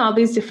having all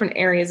these different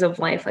areas of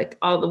life, like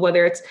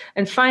whether it's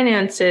in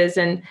finances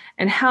and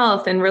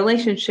health and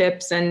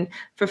relationships and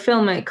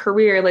fulfillment,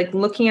 career, like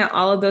looking at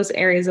all of those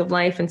areas of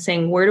life and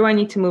saying, where do I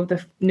need to move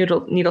the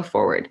needle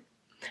forward?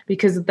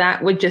 Because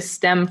that would just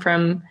stem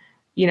from,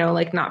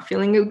 like not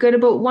feeling good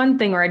about one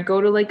thing, or I'd go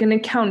to like an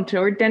accountant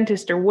or a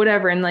dentist or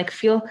whatever and like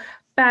feel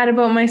bad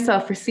about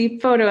myself,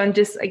 receive photo, and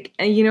just like,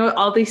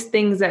 all these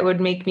things that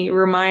would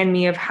remind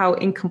me of how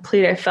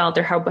incomplete I felt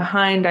or how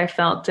behind I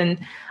felt and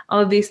all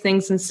of these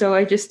things. And so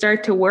I just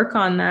start to work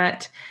on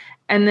that.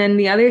 And then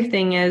the other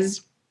thing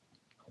is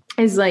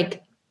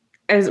like,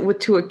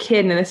 to a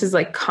kid, and this is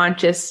like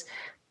conscious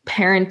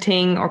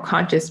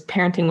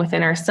parenting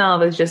within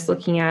ourselves, is just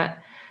looking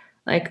at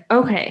like,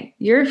 okay,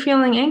 you're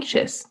feeling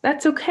anxious.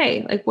 That's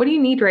okay. Like, what do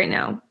you need right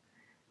now?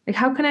 Like,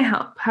 how can I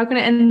help?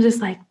 And just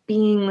like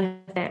being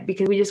with it,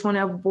 because we just want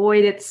to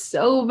avoid it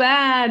so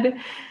bad,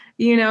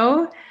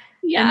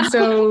 Yeah. And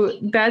so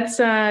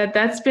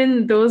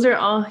those are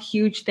all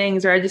huge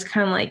things where I just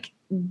kind of like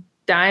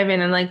dive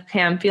in and like,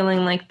 okay, I'm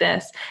feeling like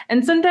this.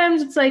 And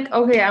sometimes it's like,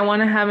 okay, I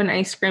want to have an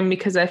ice cream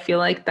because I feel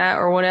like that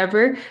or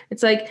whatever.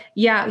 It's like,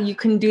 yeah, you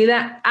can do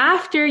that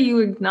after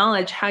you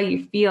acknowledge how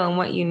you feel and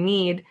what you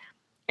need.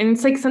 And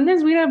it's like,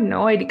 sometimes we have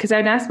no idea, because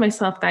I'd asked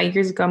myself that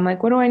years ago. I'm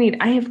like, what do I need?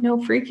 I have no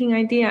freaking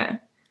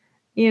idea,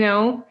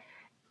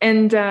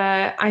 And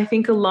I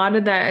think a lot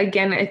of that,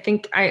 again, I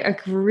think I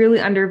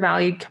really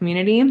undervalued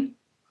community,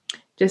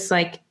 just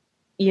like,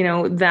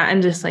 that,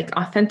 and just like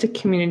authentic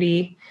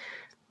community.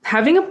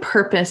 Having a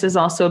purpose is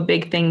also a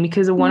big thing,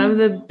 because one of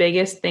the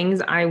biggest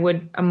things I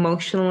would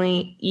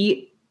emotionally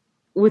eat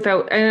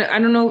without, I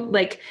don't know,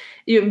 like,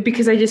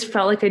 because I just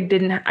felt like I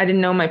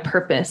didn't know my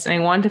purpose, and I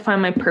wanted to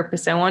find my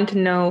purpose. I wanted to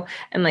know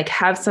and like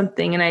have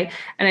something. And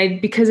I,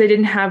 because I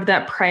didn't have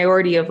that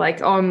priority of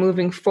like, oh, I'm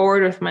moving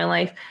forward with my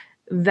life,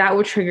 that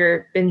would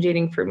trigger binge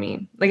eating for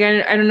me. Like,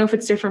 I don't know if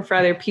it's different for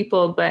other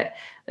people, but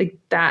like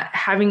that,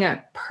 having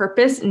a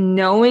purpose,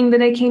 knowing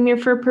that I came here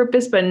for a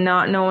purpose, but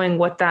not knowing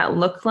what that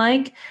looked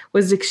like,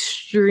 was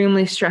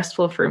extremely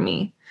stressful for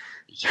me.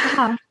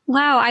 Yeah.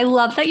 Wow. I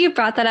love that you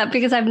brought that up,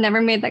 because I've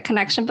never made that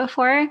connection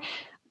before.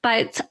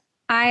 But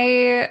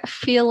I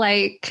feel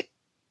like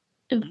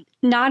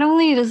not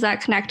only is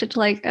that connected to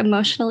like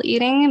emotional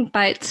eating,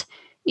 but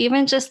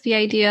even just the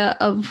idea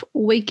of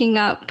waking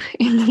up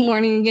in the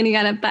morning and getting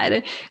out of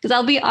bed. Because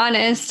I'll be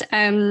honest,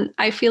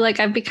 I feel like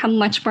I've become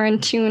much more in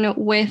tune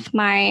with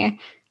my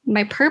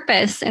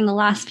purpose in the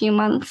last few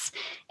months.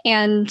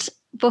 And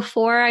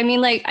before, I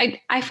mean, like,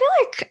 I feel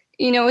like,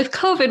 with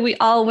COVID, we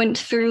all went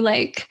through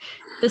like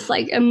this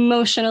like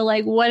emotional,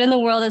 like, what in the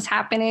world is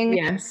happening?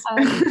 Yes.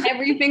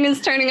 Everything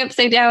is turning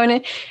upside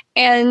down.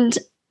 And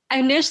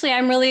initially,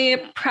 I'm really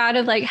proud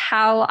of like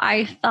how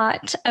I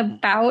thought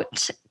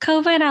about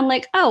COVID. I'm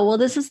like, oh, well,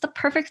 this is the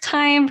perfect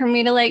time for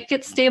me to like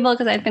get stable,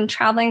 because I've been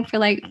traveling for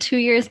like 2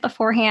 years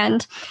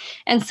beforehand.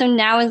 And so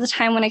now is the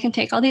time when I can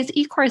take all these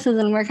e-courses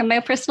and work on my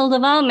personal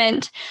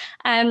development.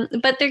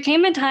 But there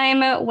came a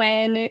time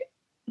when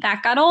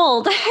that got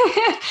old.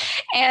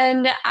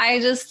 And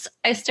I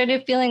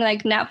started feeling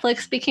like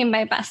Netflix became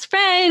my best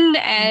friend.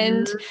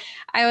 And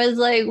I was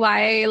like,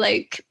 why?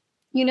 Like,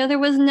 there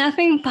was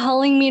nothing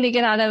pulling me to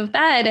get out of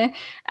bed,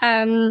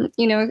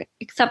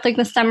 except like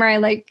the summer, I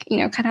like,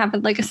 kind of have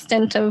like a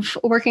stint of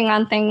working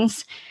on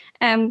things.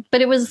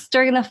 But it was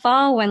during the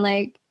fall when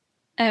like,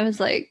 I was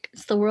like,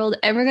 is the world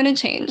ever going to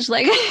change?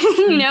 Like,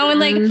 and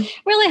like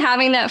really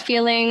having that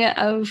feeling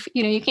of,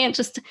 you can't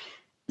just,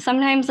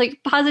 sometimes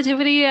like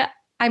positivity,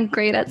 I'm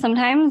great at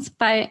sometimes,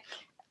 but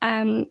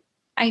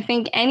I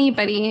think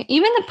anybody,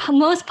 even the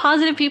most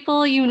positive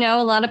people,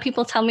 a lot of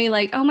people tell me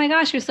like, oh my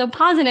gosh, you're so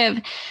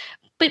positive.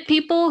 But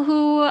people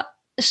who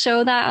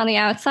show that on the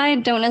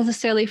outside don't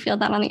necessarily feel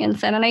that on the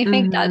inside. And I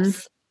think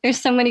there's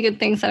so many good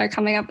things that are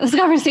coming up in this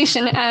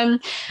conversation.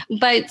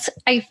 But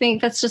I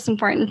think that's just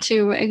important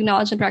to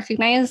acknowledge and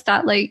recognize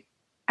that like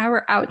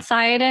our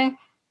outside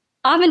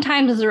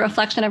oftentimes is a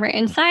reflection of our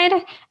inside.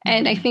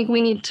 And I think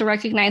we need to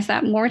recognize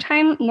that more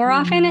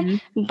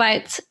often,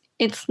 but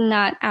it's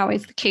not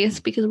always the case,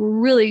 because we're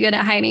really good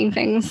at hiding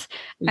things.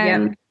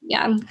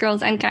 Yeah,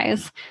 girls and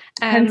guys.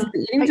 Hence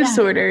the eating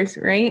disorders,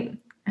 right?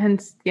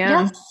 Hence,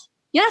 yeah.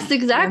 Yes,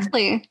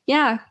 exactly.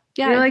 Yeah.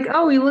 You're like,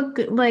 oh, we look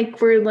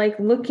like we're like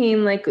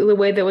looking like the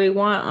way that we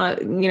want,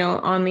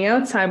 on the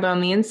outside, but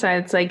on the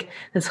inside, it's like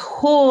this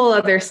whole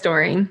other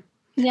story.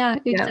 Yeah,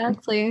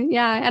 exactly.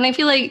 Yeah. And I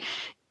feel like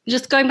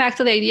just going back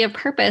to the idea of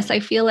purpose, I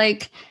feel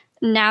like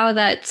now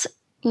that,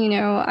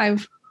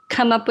 I've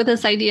come up with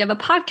this idea of a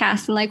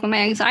podcast, and like when my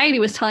anxiety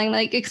was telling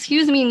like,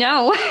 excuse me,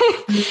 no.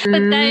 Mm-hmm.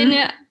 But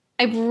then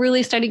I've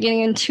really started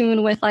getting in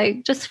tune with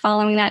like just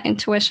following that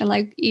intuition.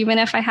 Like even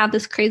if I have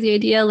this crazy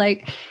idea,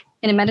 like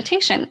in a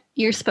meditation,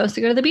 you're supposed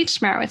to go to the beach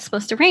tomorrow, it's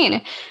supposed to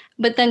rain.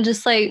 But then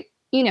just like,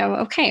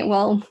 okay,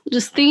 well,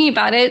 just thinking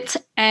about it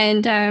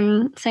and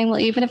saying, well,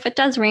 even if it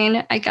does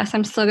rain, I guess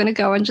I'm still going to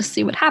go and just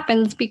see what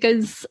happens,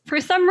 because for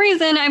some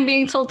reason I'm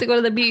being told to go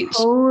to the beach.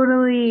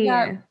 Totally.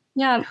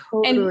 Yeah.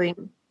 Totally.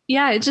 And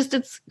yeah,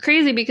 it's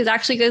crazy because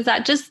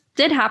that just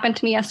did happen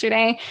to me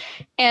yesterday.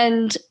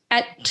 And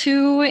at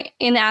 2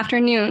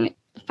 p.m,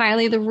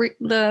 finally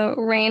the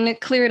rain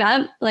cleared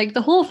up. Like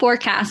the whole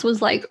forecast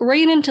was like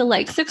rain until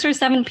like 6 or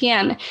 7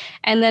 p.m.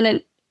 And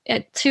then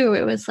at 2,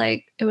 it was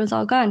like, it was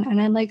all gone.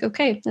 And I'm like,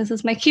 okay, this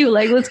is my cue.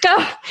 Like, let's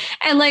go.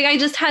 And like, I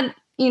just had,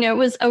 it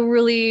was a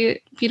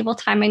really beautiful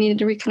time. I needed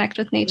to reconnect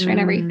with nature and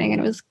everything.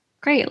 And it was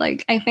great.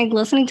 Like, I think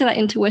listening to that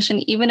intuition,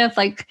 even if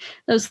like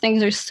those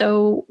things are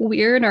so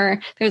weird or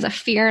there's a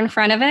fear in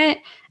front of it,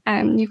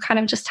 you kind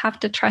of just have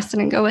to trust it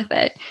and go with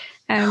it.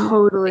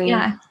 Totally.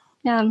 Yeah.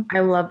 I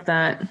love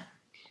that.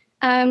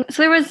 So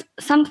there was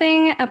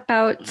something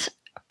about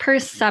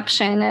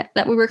perception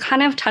that we were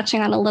kind of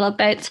touching on a little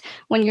bit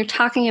when you're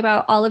talking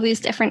about all of these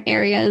different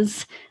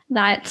areas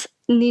that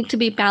need to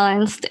be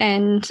balanced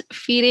and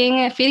feeding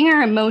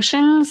our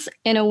emotions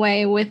in a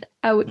way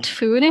without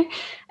food.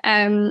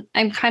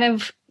 I'm kind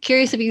of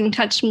curious if you can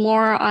touch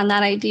more on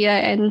that idea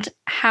and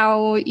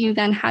how you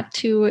then had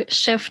to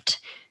shift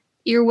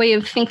your way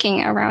of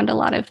thinking around a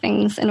lot of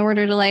things in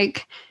order to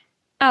like,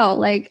 oh,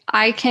 like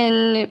I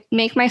can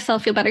make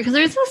myself feel better. Because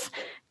there's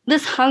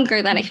this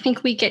hunger that I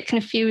think we get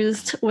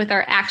confused with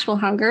our actual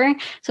hunger.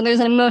 So there's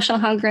an emotional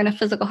hunger and a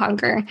physical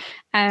hunger.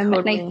 Totally.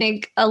 And I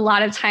think a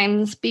lot of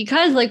times,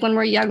 because like when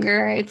we're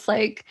younger, it's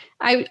like,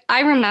 I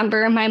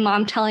remember my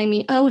mom telling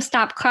me, oh,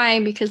 stop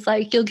crying because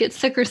like you'll get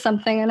sick or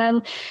something.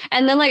 And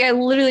then like, I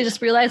literally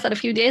just realized that a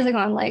few days ago,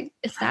 I'm like,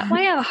 is that why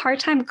I have a hard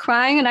time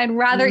crying? And I'd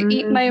rather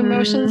eat my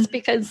emotions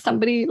because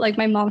somebody like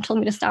my mom told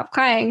me to stop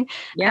crying.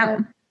 Yeah.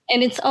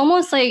 And it's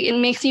almost like it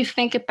makes you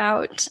think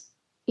about,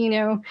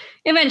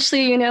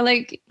 eventually,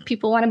 like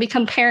people want to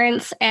become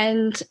parents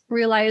and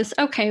realize,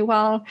 okay,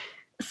 well,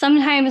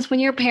 sometimes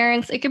when you're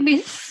parents, it can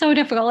be so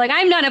difficult. Like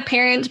I'm not a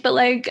parent, but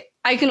like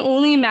I can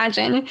only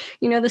imagine,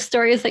 the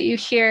stories that you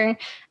hear,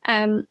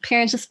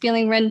 parents just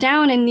feeling run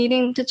down and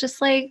needing to just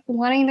like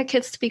wanting the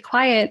kids to be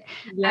quiet.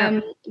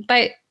 Yeah.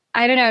 But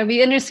I don't know, it'd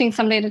be interesting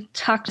someday to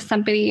talk to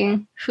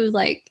somebody who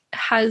like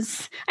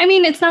has,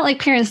 it's not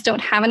like parents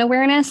don't have an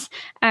awareness,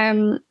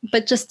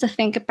 but just to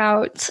think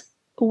about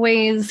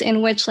ways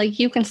in which like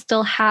you can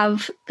still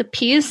have the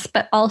peace,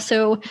 but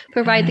also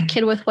provide the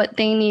kid with what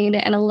they need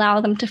and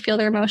allow them to feel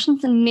their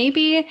emotions. And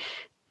maybe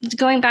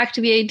going back to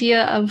the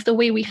idea of the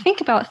way we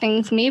think about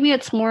things, maybe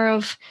it's more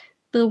of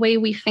the way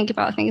we think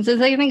about things.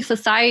 As I think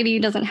society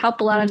doesn't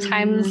help a lot of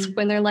times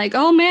when they're like,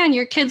 oh man,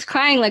 your kid's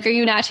crying. Like, are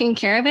you not taking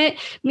care of it?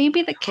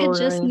 Maybe the kid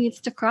just needs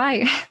to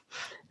cry.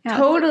 Yeah.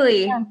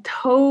 Totally.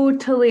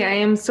 I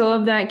am so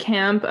of that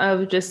camp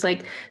of just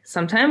like,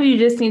 sometimes you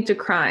just need to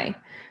cry.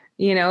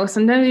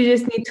 Sometimes you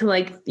just need to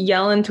like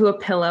yell into a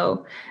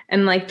pillow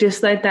and like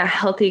just let that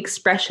healthy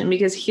expression,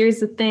 because here's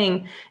the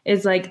thing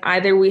is like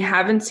either we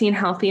haven't seen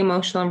healthy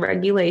emotional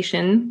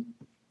regulation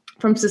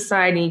from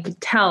society. You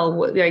could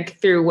tell like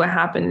through what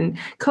happened in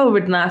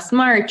COVID last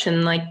March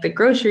and like the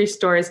grocery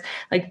stores,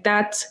 like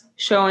that's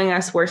showing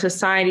us where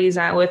society is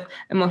at with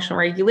emotional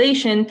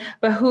regulation,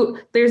 but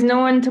there's no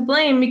one to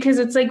blame because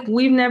it's like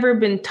we've never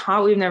been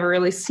taught, we've never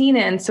really seen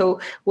it. And so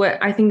what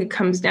I think it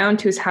comes down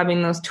to is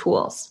having those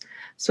tools.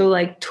 So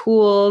like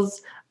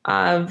tools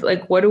of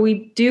like, what do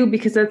we do?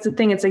 Because that's the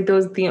thing. It's like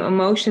the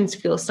emotions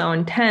feel so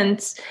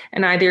intense.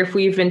 And either if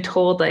we've been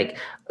told like,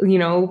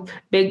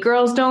 big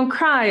girls don't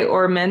cry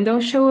or men don't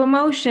show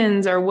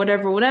emotions or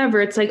whatever,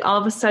 it's like all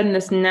of a sudden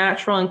this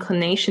natural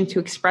inclination to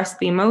express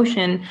the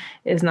emotion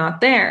is not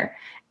there.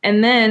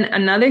 And then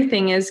another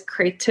thing is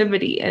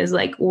creativity is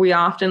like, we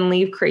often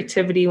leave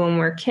creativity when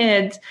we're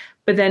kids,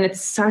 but then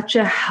it's such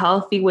a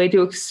healthy way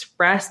to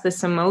express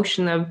this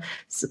emotion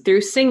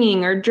through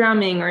singing or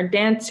drumming or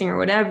dancing or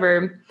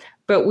whatever.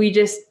 But we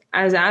just,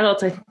 as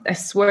adults, I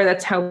swear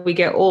that's how we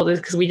get old, is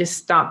because we just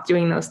stop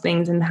doing those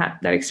things and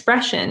that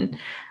expression,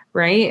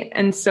 right?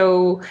 And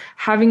so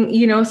having,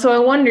 so I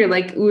wonder,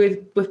 like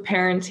with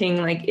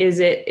parenting, like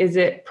is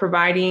it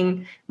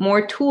providing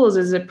more tools?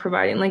 Is it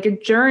providing like a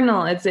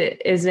journal? Is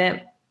it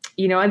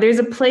and there's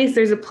a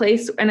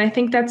place, and I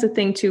think that's the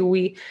thing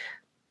too.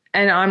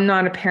 And I'm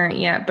not a parent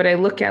yet, but I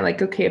look at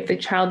like, okay, if the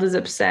child is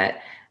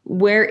upset,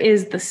 where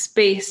is the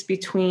space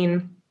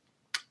between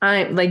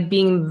like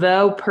being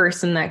the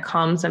person that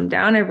calms them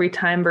down every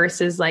time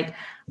versus like,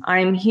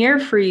 I'm here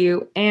for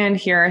you and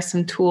here are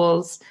some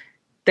tools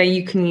that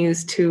you can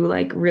use to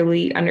like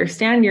really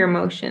understand your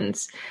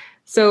emotions.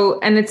 So,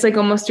 and it's like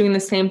almost doing the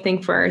same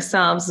thing for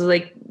ourselves.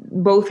 Like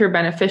both are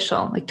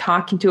beneficial, like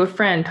talking to a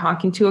friend,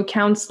 talking to a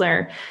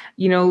counselor,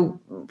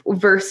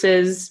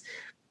 versus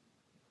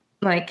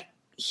like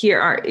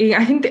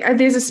I think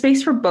there's a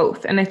space for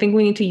both. And I think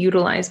we need to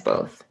utilize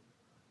both.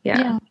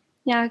 Yeah.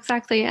 Yeah,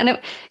 exactly. And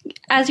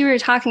as you were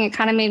talking, it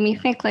kind of made me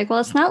think like, well,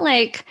 it's not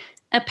like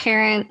a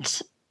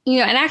parent,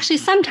 and actually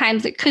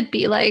sometimes it could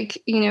be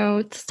like,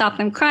 to stop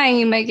them crying,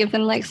 you might give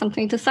them like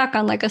something to suck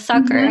on, like a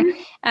sucker.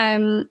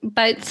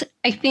 But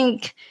I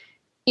think,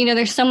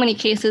 there's so many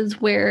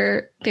cases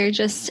where there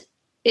just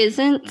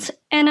isn't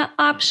an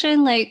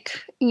option, like,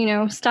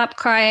 stop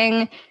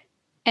crying.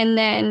 And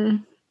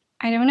then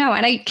I don't know.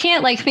 And I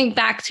can't like think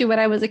back to when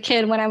I was a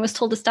kid, when I was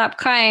told to stop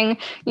crying,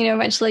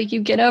 eventually like you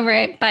get over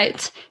it.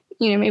 But,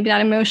 maybe that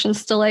emotion's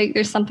still like,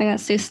 there's something that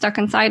stays stuck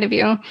inside of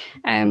you,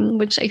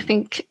 which I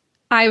think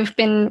I've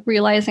been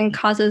realizing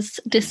causes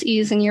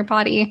dis-ease in your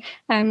body.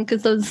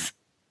 Because those,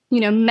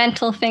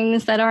 mental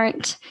things that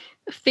aren't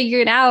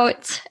figured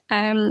out,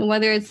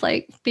 whether it's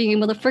like being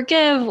able to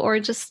forgive or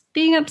just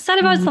being upset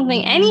about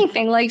something,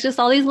 anything, like just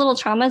all these little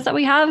traumas that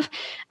we have,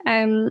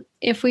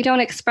 if we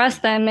don't express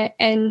them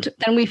and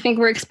then we think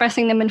we're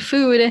expressing them in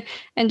food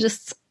and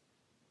just,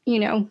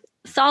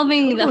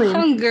 solving the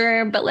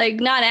hunger, but like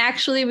not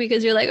actually,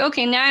 because you're like,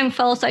 okay, now I'm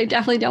full, so I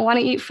definitely don't want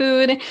to eat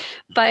food.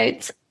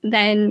 But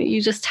then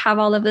you just have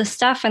all of this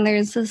stuff and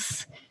there's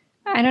this,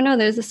 I don't know,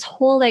 there's this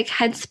whole like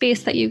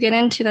headspace that you get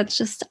into that's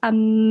just a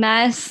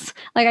mess.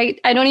 Like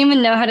I don't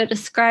even know how to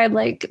describe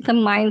like the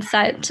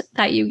mindset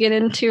that you get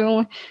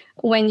into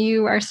when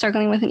you are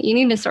struggling with an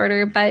eating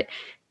disorder, but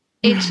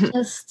it's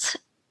just,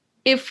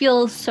 it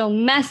feels so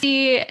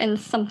messy and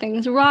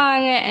something's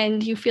wrong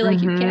and you feel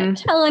like you can't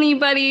tell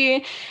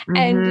anybody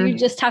and you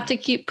just have to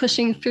keep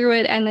pushing through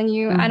it. And then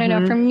I don't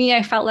know, for me,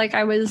 I felt like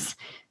I was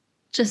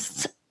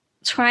just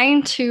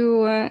trying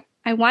to,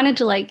 I wanted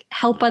to like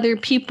help other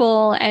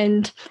people,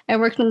 and I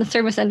worked in the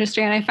service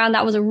industry, and I found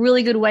that was a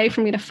really good way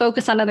for me to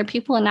focus on other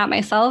people and not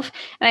myself.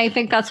 And I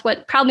think that's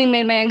what probably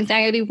made my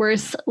anxiety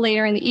worse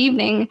later in the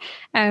evening.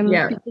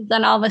 Because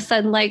then all of a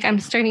sudden, like I'm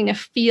starting to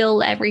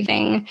feel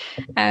everything,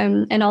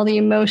 and all the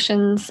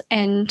emotions,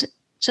 and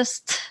it's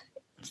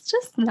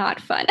just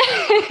not fun.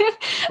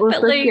 Well,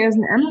 especially like, as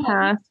an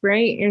empath,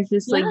 right? It's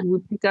just like we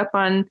pick up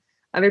on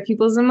other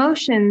people's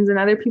emotions and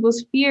other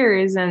people's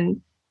fears,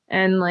 and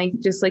like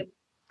just like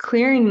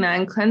clearing that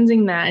and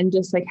cleansing that and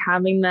just like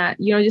having that,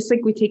 just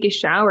like we take a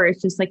shower,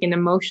 it's just like an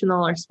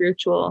emotional or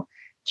spiritual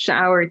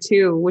shower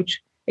too,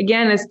 which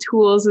again, as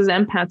tools, as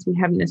empaths, we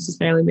haven't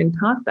necessarily been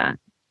taught that.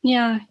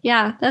 Yeah,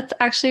 that's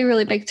actually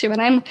really big too.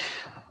 And I'm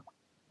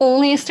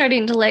only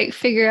starting to like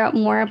figure out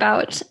more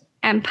about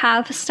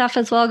empath stuff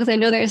as well, because I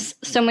know there's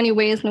so many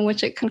ways in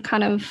which it can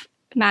kind of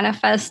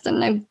manifest.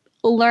 And I've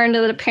learned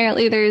that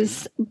apparently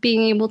there's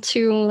being able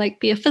to like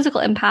be a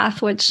physical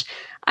empath, which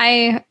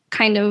I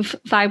kind of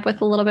vibe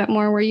with a little bit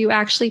more, where you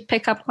actually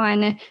pick up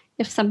on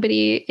if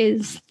somebody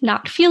is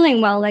not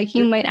feeling well, like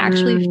you might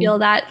actually feel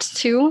that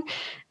too.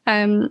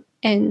 And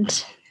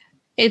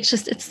it's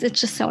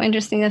just so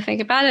interesting to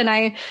think about it. And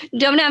I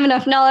don't have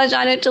enough knowledge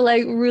on it to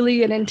like really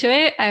get into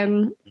it.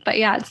 But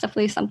yeah, it's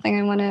definitely something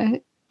I want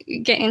to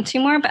get into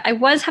more. But I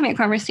was having a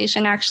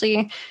conversation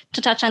actually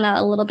to touch on that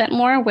a little bit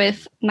more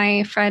with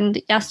my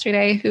friend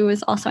yesterday, who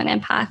is also an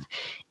empath.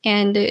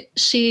 And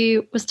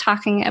she was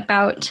talking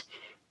about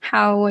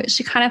how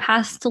she kind of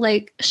has to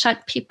like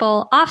shut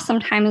people off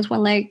sometimes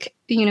when like,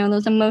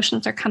 those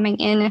emotions are coming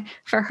in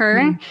for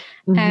her,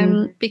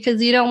 because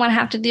you don't want to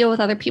have to deal with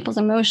other people's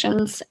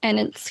emotions, and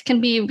it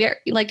can be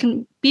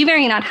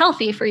very not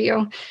healthy for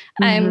you.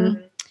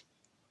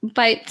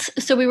 But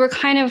so we were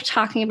kind of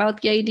talking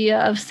about the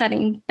idea of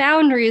setting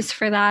boundaries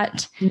for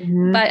that,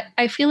 but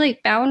I feel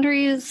like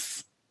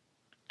boundaries,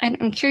 and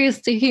I'm curious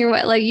to hear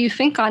what like you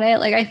think on it.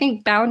 Like I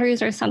think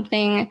boundaries are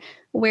something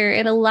where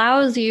it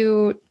allows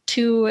you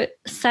to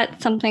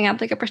set something up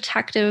like a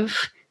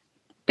protective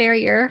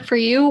barrier for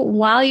you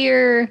while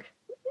you're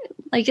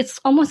like, it's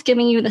almost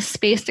giving you the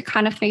space to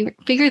kind of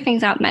figure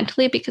things out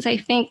mentally. Because I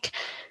think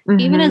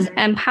even as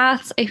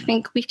empaths, I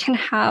think we can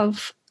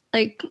have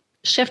like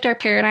shift our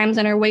paradigms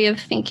and our way of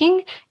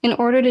thinking in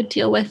order to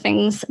deal with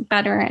things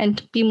better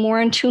and be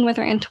more in tune with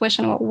our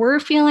intuition, what we're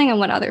feeling and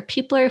what other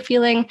people are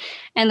feeling,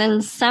 and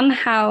then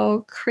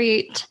somehow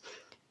create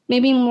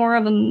maybe more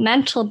of a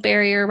mental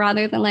barrier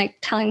rather than like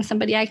telling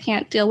somebody I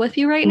can't deal with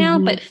you right now,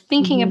 but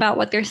thinking about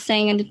what they're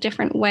saying in a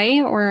different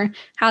way or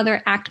how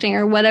they're acting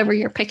or whatever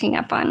you're picking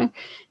up on.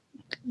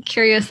 I'm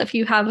curious if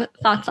you have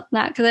thoughts on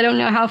that, because I don't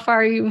know how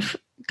far you've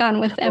gone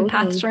with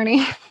empath's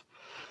journey.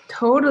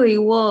 Totally.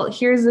 Well,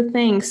 here's the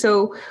thing.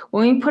 So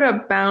when we put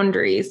up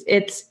boundaries,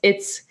 it's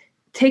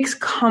takes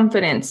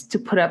confidence to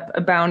put up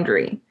a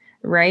boundary,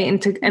 right?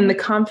 And the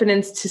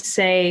confidence to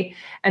say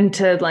and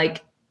to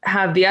like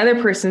have the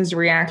other person's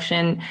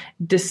reaction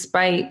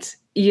despite,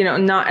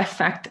 not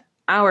affect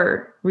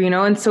our,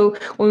 and so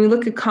when we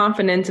look at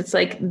confidence, it's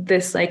like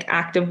this like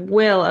act of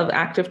will, of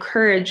act of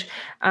courage.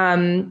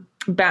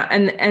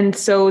 and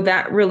so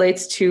that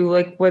relates to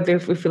like whether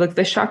if we look at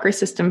the chakra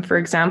system, for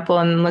example,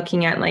 and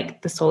looking at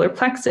like the solar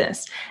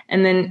plexus.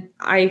 And then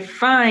I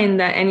find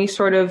that any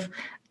sort of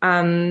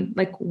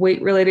like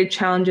weight related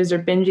challenges or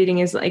binge eating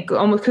is like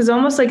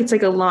almost like it's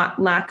like a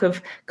lack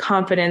of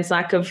confidence,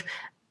 lack of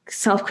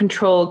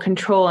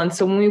control. And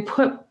so when we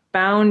put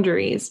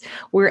boundaries,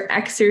 we're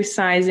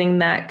exercising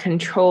that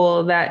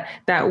control,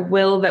 that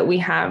will that we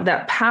have,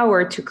 that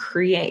power to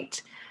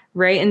create,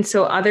 right? And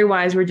so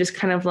otherwise we're just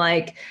kind of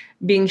like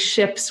being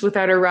ships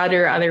without a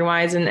rudder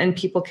otherwise, and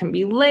people can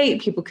be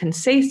late, people can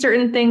say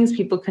certain things,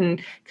 people can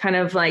kind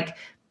of like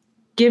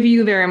give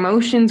you their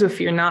emotions if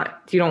you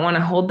don't want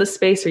to hold the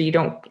space, or you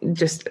don't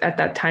just at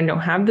that time don't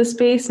have the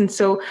space. And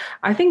so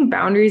I think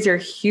boundaries are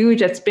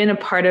huge. That's been a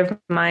part of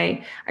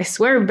I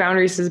swear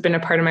boundaries has been a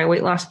part of my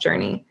weight loss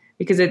journey,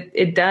 because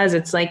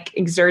it's like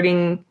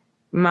exerting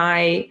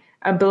my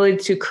ability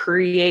to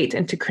create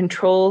and to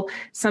control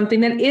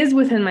something that is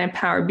within my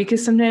power,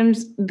 because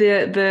sometimes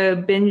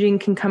the binging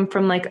can come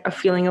from like a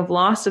feeling of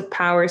loss of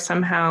power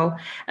somehow.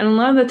 And a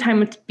lot of the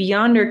time it's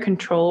beyond our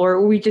control,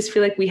 or we just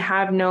feel like we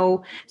have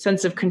no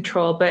sense of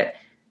control, but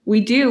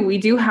we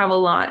do have a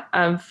lot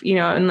of,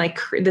 and like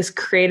this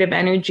creative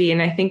energy.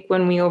 And I think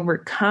when we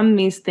overcome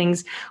these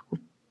things,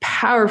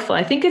 powerful.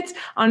 I think it's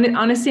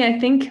honestly, I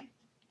think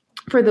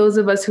for those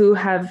of us who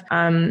have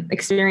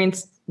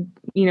experienced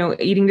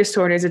eating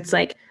disorders, it's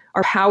like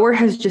our power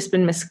has just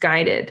been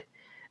misguided.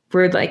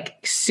 We're like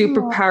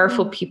super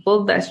powerful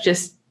people that's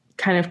just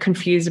kind of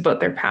confused about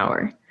their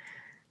power,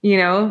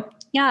 Yeah,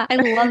 I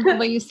love the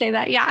way you say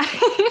that. Yeah.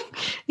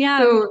 Yeah.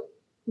 So,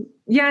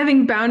 yeah, I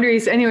think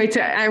boundaries, anyway,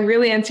 I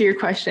really answer your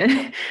question,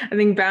 I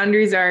think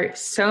boundaries are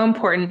so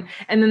important.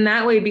 And then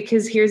that way,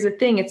 because here's the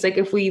thing, it's like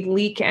if we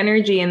leak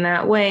energy in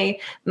that way,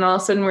 then all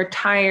of a sudden we're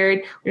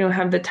tired, we don't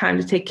have the time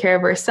to take care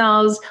of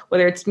ourselves,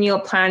 whether it's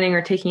meal planning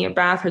or taking a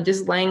bath or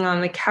just laying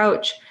on the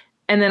couch.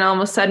 And then all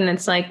of a sudden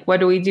it's like, what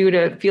do we do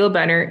to feel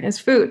better? Is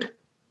food.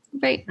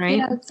 Right.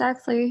 Yeah,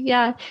 exactly.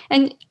 Yeah.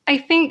 And I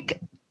think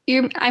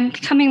I'm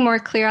becoming more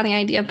clear on the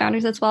idea of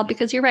boundaries as well,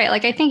 because you're right.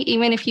 Like, I think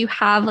even if you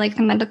have like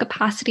the mental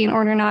capacity in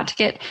order not to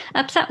get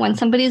upset when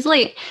somebody's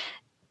late,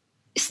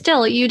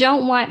 still, you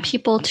don't want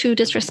people to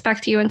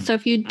disrespect you. And so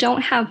if you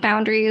don't have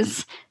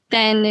boundaries,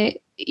 then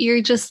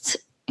you're just,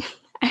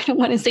 I don't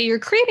want to say you're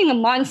creating a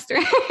monster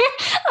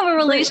of a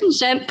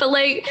relationship, but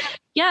like,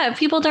 yeah, if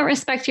people don't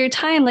respect your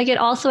time, like it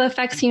also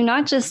affects you,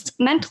 not just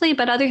mentally,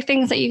 but other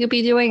things that you could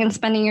be doing and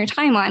spending your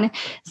time on.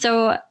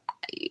 So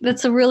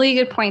that's a really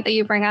good point that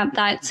you bring up,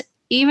 that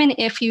even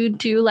if you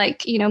do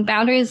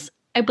boundaries,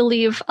 I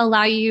believe,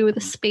 allow you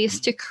the space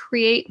to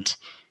create,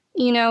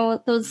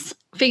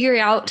 figure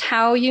out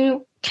how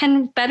you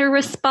can better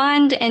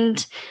respond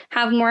and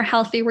have more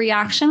healthy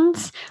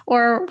reactions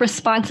or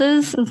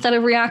responses instead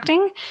of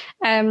reacting.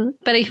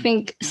 But I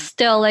think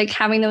still like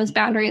having those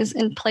boundaries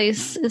in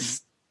place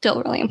is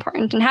still really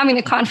important, and having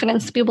the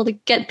confidence to be able to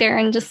get there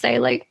and just say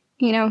like,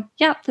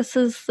 yeah, this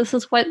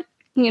is what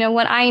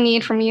what I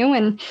need from you.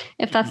 And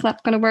if that's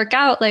not going to work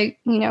out, like,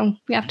 we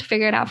have to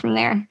figure it out from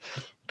there.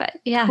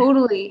 But yeah.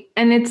 Totally.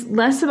 And it's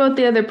less about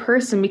the other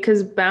person,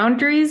 because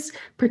boundaries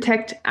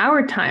protect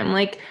our time.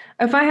 Like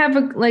if I have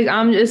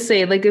I'm just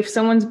saying, like if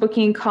someone's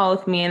booking a call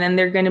with me and then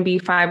they're going to be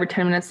 5 or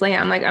 10 minutes late,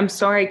 I'm like, I'm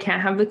sorry, I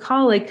can't have the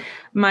call. Like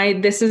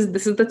this is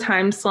the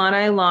time slot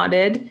I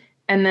allotted.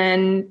 And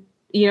then,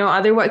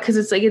 otherwise, because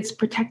it's like, it's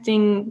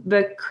protecting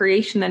the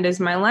creation that is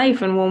my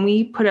life. And when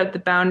we put up the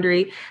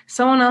boundary,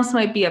 someone else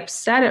might be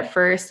upset at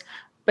first,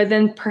 but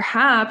then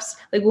perhaps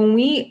like when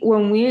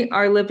we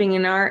are living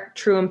in our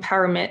true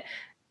empowerment,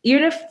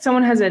 even if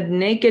someone has a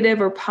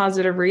negative or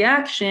positive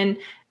reaction,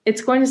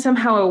 it's going to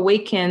somehow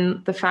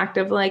awaken the fact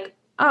of like,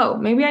 oh,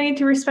 maybe I need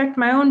to respect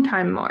my own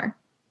time more,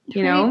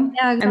 Yeah,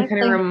 exactly. And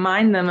kind of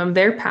remind them of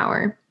their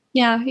power.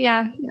 Yeah,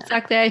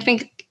 exactly. I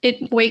think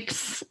it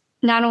wakes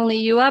not only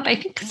you up, I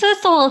think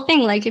that's the whole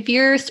thing. Like if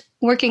you're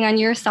working on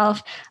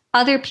yourself,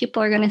 other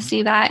people are going to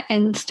see that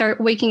and start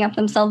waking up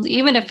themselves,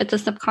 even if it's a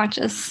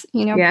subconscious,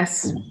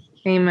 Yes.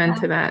 Amen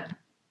to that.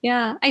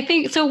 Yeah. I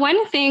think so.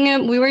 One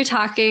thing we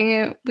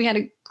had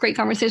a great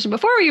conversation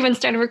before we even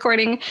started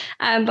recording.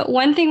 But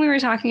one thing we were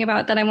talking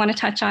about that I want to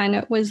touch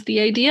on was the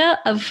idea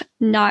of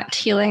not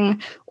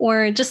healing,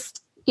 or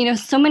just,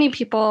 so many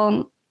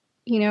people,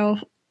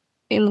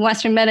 in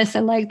Western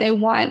medicine, like they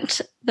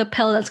want the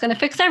pill that's going to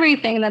fix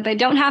everything, that they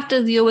don't have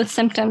to deal with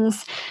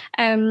symptoms.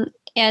 And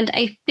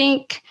I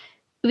think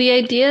the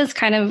idea is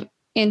kind of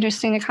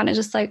interesting to kind of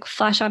just like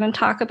flesh out and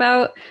talk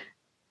about,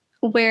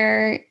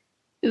 where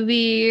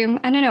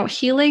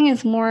healing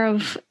is more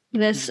of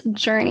this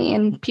journey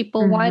and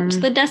people want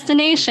the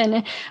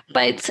destination.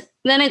 But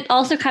then it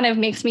also kind of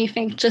makes me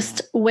think,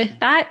 just with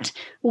that,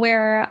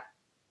 where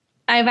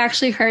I've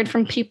actually heard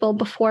from people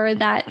before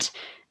that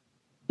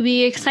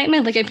the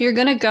excitement, like if you're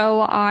going to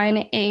go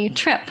on a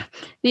trip,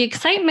 the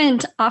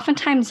excitement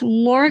oftentimes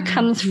more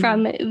comes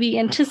from the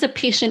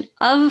anticipation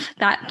of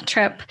that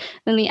trip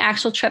than the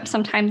actual trip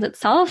sometimes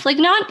itself. Like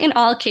not in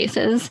all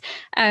cases,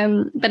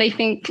 but I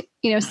think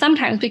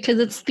sometimes, because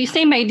it's the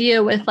same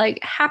idea with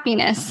like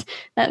happiness,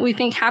 that we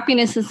think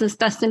happiness is this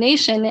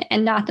destination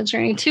and not the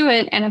journey to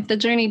it. And if the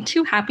journey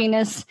to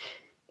happiness,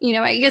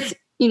 I guess,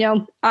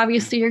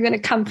 obviously you're going to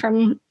come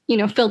from,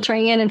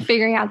 filtering in and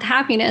figuring out the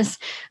happiness.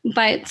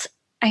 But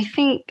I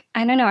think,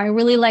 I don't know, I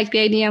really like the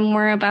idea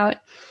more about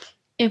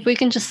if we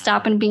can just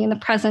stop and be in the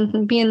present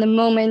and be in the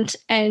moment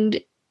and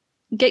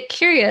get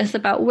curious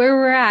about where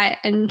we're at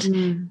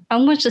and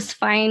almost just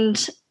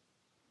find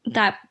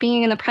that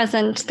being in the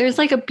present, there's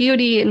like a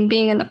beauty in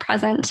being in the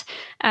present.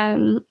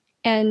 And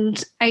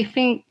I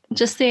think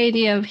just the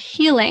idea of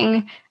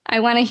healing, I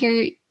want to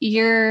hear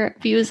your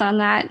views on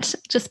that,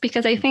 just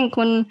because I think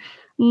when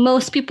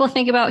most people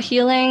think about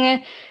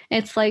healing,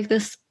 it's like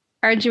this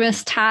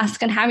arduous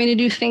task and having to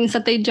do things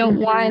that they don't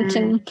want.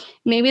 And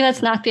maybe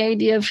that's not the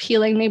idea of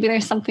healing. Maybe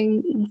there's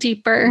something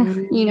deeper,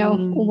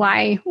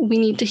 why we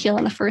need to heal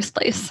in the first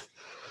place.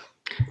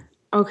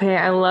 Okay,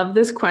 I love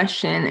this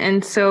question.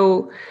 And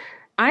so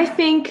I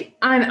think,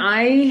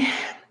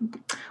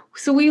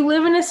 so we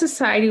live in a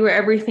society where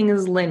everything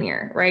is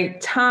linear, right?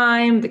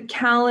 Time, the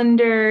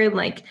calendar,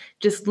 like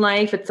just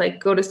life. It's like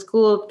go to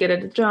school, get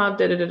a job,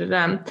 da da da da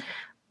da.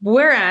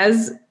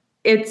 Whereas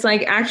it's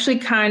like actually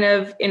kind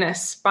of in a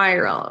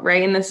spiral,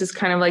 right? And this is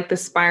kind of like the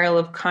spiral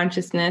of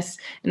consciousness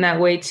in that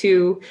way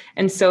too.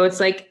 And so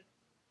it's like,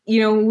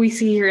 we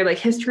see here like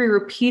history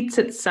repeats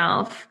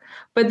itself,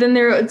 but then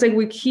it's like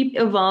we keep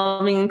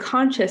evolving in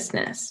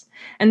consciousness.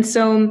 And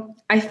so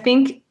I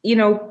think,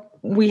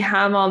 we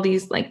have all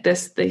these like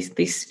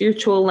these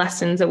spiritual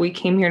lessons that we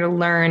came here to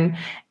learn,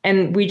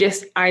 and we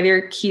just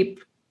either keep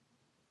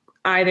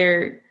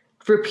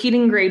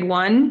repeating grade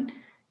 1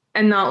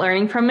 and not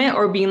learning from it,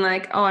 or being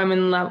like, oh, I'm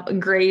in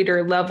grade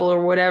or level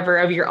or whatever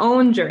of your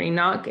own journey,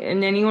 not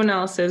in anyone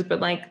else's, but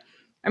like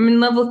I'm in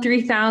level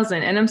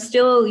 3000 and I'm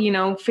still,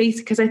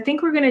 because I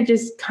think we're going to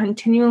just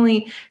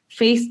continually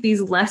face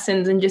these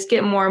lessons and just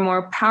get more and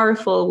more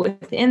powerful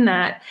within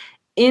that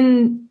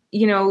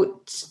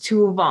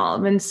to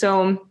evolve. And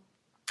so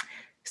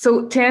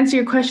to answer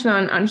your question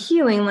on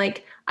healing,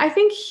 like I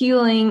think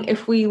healing,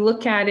 if we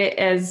look at it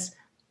as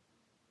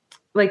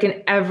like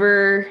an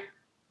ever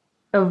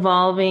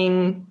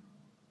evolving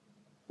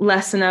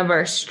lesson of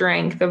our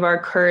strength, of our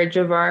courage,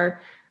 of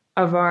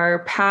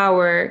our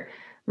power,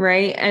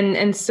 right?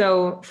 And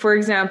so, for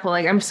example,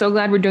 like I'm so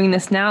glad we're doing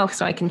this now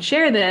so I can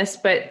share this,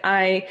 but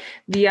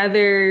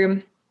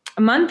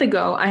a month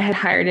ago, I had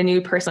hired a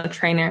new personal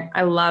trainer.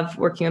 I love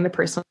working with a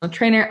personal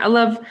trainer. I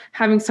love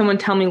having someone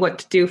tell me what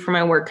to do for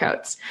my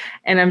workouts.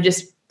 And I've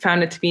just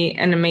found it to be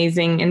an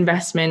amazing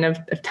investment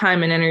of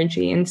time and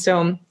energy. And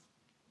so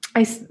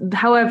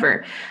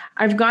however,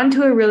 I've gone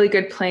to a really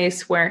good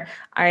place where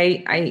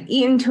I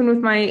eat in tune with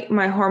my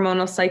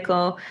hormonal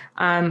cycle.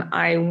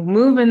 I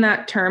move in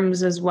that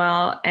terms as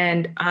well.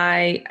 And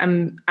I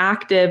am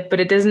active, but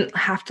it doesn't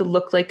have to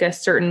look like a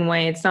certain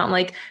way. It's not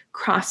like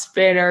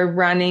CrossFit or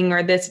running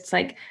or this. It's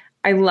like,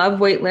 I love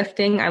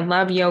weightlifting. I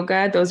love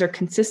yoga. Those are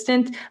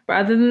consistent. But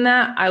other than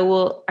that,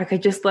 I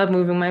just love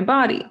moving my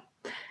body.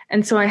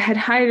 And so I had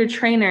hired a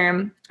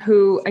trainer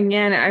who,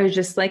 again, I was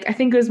just like, I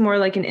think it was more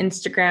like an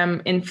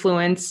Instagram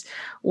influence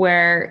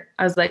where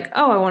I was like,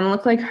 oh, I want to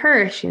look like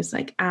her. She has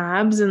like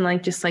abs and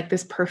like just like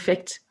this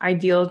perfect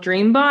ideal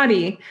dream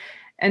body.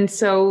 And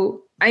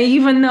so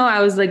even though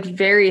I was like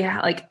very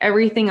like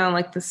everything on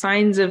like the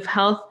signs of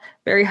health,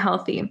 very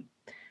healthy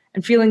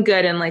and feeling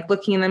good and like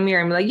looking in the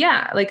mirror and be like,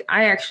 yeah, like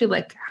I actually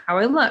like how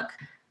I look.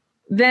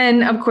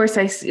 Then of course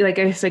I see like,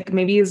 I was like,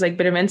 maybe it's like a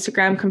bit of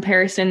Instagram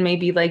comparison,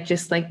 maybe like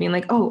just like being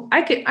like, oh,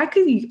 I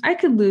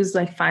could lose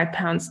like 5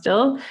 pounds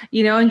still,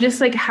 and just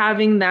like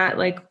having that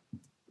like,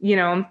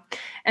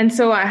 and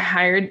so I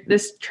hired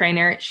this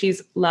trainer.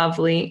 She's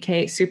lovely.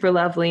 Okay. Super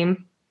lovely.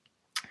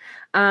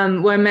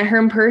 When I met her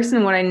in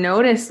person, what I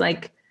noticed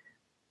like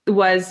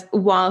was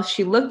while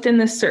she looked in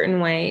this certain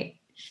way,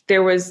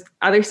 there was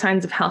other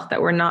signs of health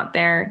that were not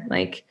there.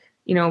 Like,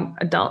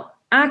 adult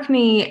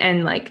acne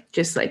and like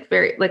just like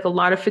very like a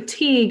lot of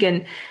fatigue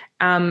and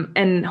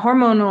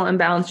hormonal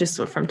imbalance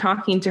just from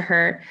talking to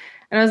her.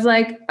 And I was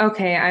like,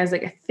 okay, I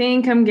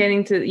think I'm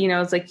getting to,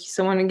 it's like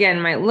someone again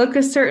might look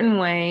a certain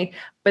way,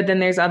 but then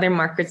there's other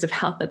markers of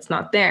health that's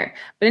not there.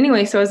 But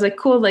anyway, so I was like,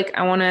 cool, like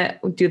I want to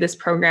do this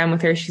program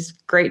with her. She's a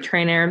great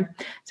trainer.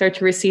 Start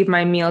to receive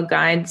my meal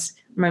guides,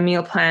 my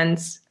meal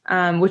plans,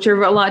 which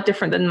are a lot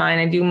different than mine.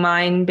 I do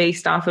mine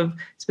based off of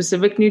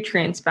specific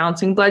nutrients,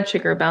 balancing blood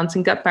sugar,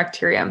 balancing gut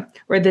bacteria,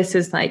 where this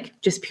is like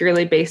just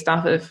purely based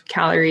off of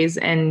calories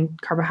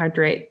and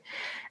carbohydrate.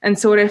 And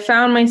so what I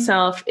found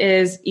myself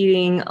is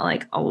eating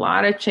like a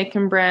lot of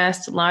chicken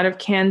breast, a lot of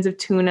cans of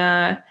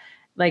tuna,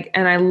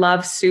 and I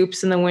love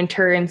soups in the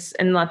winter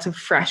and lots of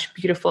fresh,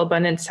 beautiful,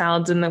 abundant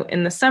salads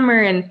in the summer.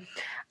 And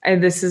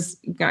this is,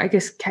 I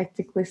guess,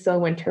 technically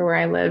still winter where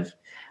I live,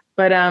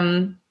 but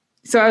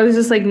so I was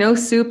just like, no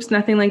soups,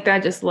 nothing like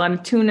that, just a lot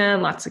of tuna,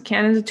 lots of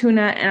cans of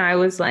tuna. And I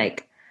was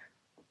like,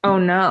 oh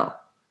no.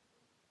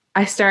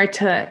 I started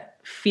to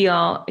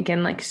feel,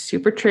 again, like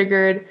super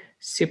triggered,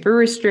 super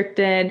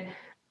restricted,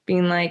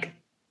 being like,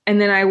 And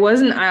then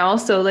I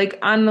also like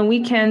on the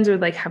weekends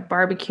would like have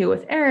barbecue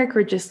with Eric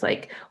or just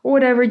like or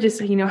whatever, just,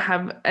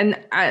 have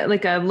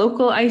like a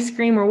local ice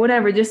cream or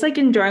whatever, just like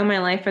enjoying my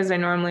life as I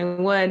normally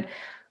would.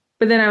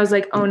 But then I was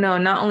like, oh no,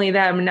 not only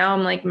that, but now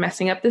I'm like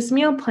messing up this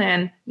meal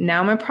plan.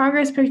 Now my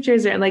progress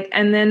pictures are like,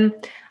 and then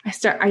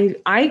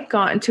I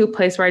got into a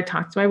place where I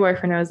talked to my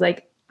boyfriend. I was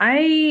like,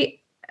 I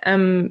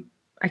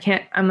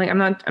can't,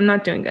 I'm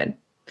not doing good.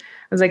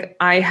 I was like,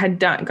 I had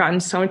gotten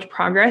so much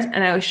progress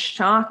and I was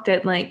shocked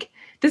at like,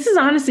 this is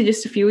honestly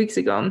just a few weeks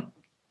ago.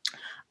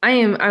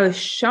 I was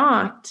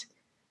shocked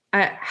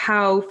at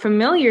how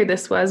familiar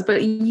this was,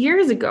 but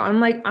years ago, I'm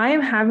like, I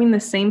am having the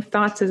same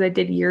thoughts as I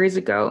did years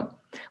ago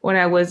when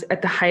I was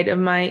at the height of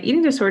my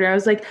eating disorder. I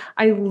was like,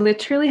 I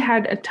literally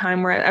had a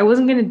time where I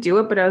wasn't going to do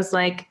it, but I was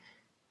like,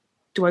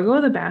 do I go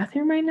to the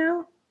bathroom right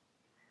now?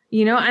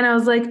 And I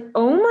was like,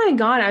 oh my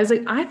God. I was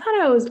like, I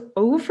thought I was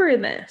over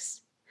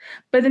this.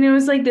 But then it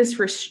was like this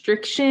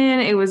restriction.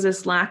 It was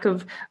this lack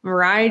of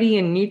variety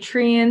and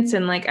nutrients.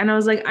 And I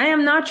was like, I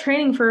am not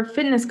training for a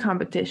fitness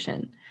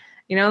competition.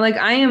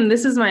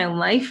 This is my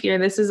life here.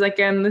 This is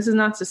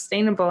not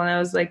sustainable. And I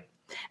was like,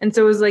 and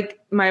so it was like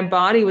my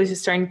body was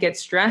just starting to get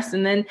stressed.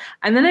 And then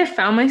I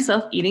found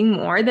myself eating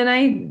more than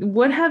I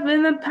would have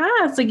in the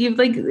past,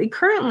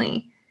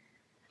 currently.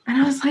 And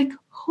I was like,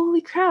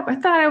 holy crap. I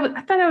thought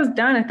I was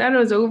done. I thought I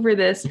was over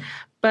this,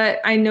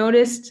 but I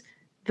noticed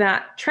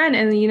that trend.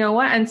 And you know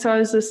what? And so I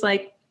was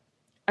like,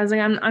 I'm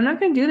not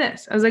going to do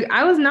this. I was like,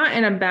 I was not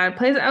in a bad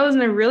place. I was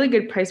in a really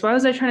good place. Why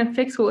was I trying to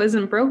fix what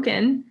wasn't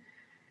broken?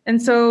 And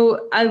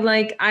so I've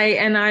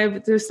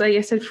just, like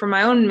I said, for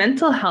my own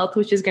mental health,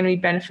 which is going to be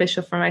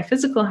beneficial for my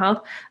physical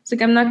health, it's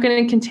like, I'm not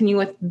going to continue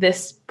with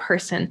this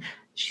person.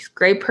 She's a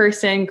great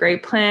person,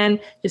 great plan,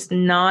 just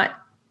not,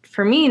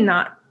 for me,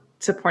 not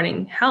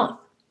supporting health.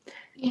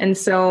 Yeah. And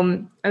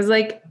so I was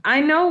like,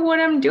 I know what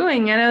I'm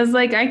doing. And I was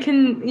like, I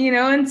can,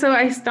 and so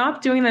I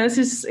stopped doing that. This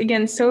is,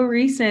 again, so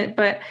recent,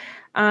 but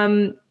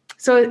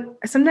so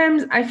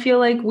sometimes I feel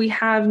like we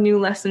have new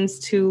lessons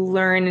to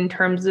learn in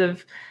terms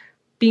of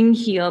being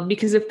healed,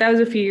 because if that was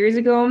a few years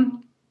ago,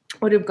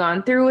 would have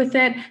gone through with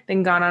it,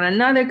 then gone on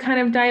another kind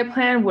of diet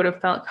plan, would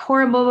have felt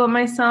horrible about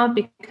myself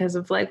because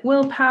of like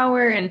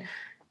willpower and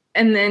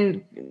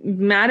then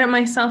mad at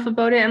myself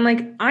about it. And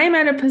like, I'm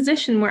at a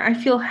position where I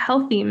feel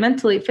healthy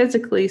mentally,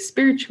 physically,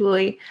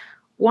 spiritually.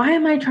 Why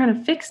am I trying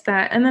to fix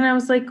that? And then I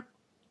was like,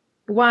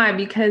 why?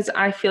 Because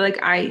I feel like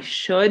I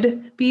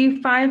should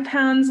be 5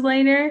 pounds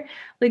lighter.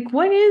 Like,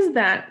 what is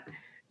that?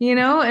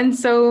 And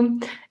so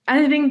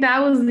I think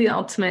that was the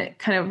ultimate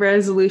kind of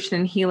resolution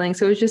and healing.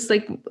 So it was just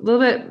like a little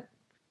bit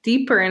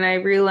deeper. And I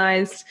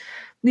realized,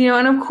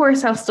 and of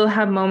course I'll still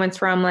have moments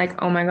where I'm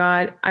like, oh my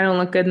God, I don't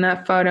look good in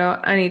that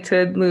photo. I need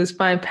to lose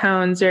 5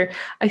 pounds, or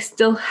I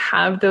still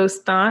have those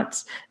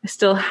thoughts. I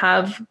still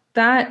have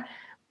that.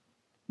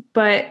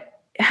 But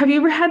have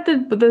you ever had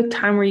the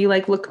time where you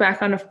like look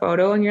back on a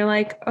photo and you're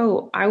like,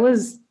 oh, I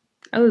was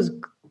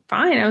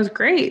fine. I was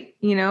great,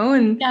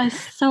 and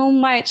yes, so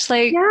much.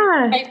 Like,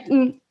 yeah.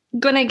 I'm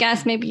gonna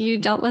guess maybe you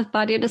dealt with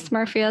body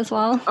dysmorphia as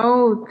well.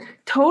 Oh,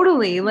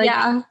 totally. Like,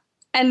 yeah.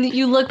 And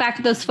you look back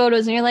at those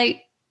photos and you're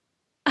like,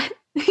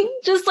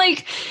 just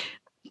like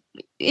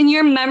in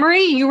your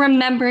memory, you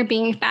remember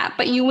being fat,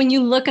 but when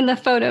you look in the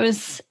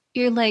photos,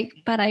 you're like,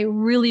 but I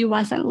really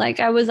wasn't. Like,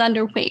 I was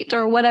underweight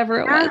or whatever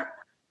it was.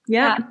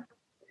 Yeah.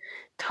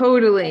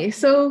 Totally.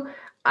 So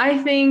I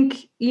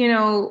think,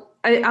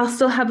 I'll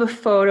still have a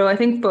photo. I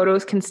think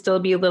photos can still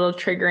be a little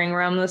triggering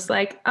where I'm just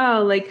like,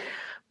 oh, like,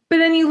 but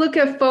then you look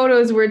at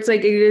photos where it's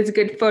like, it is a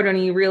good photo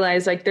and you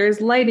realize like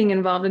there's lighting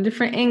involved in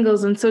different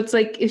angles. And so it's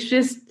like, it's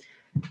just,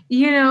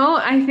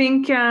 I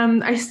think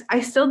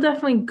I still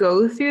definitely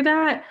go through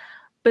that.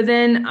 But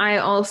then I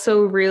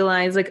also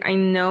realize, like, I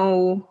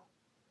know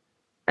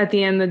at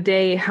the end of the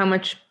day how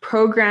much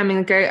programming,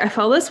 like I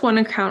follow this one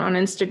account on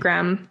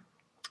Instagram.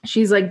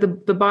 She's like the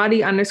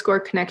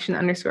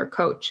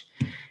body_connection_coach.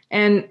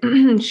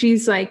 And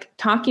she's like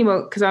talking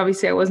about, because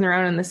obviously I wasn't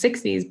around in the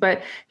 60s,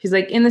 but she's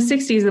like, in the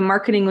 60s, the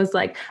marketing was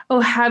like, oh,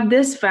 have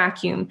this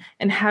vacuum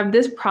and have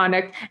this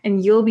product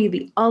and you'll be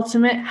the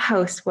ultimate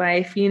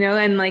housewife,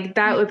 and like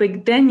that was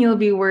like, then you'll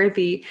be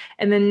worthy.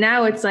 And then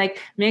now it's like,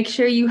 make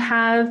sure you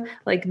have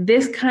like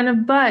this kind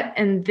of butt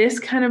and this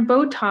kind of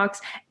Botox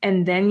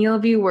and then you'll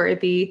be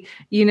worthy,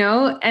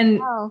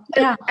 and, oh,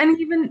 yeah. And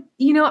even,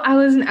 I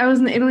was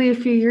in Italy a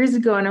few years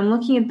ago and I'm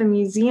looking at the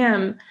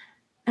museum.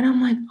 And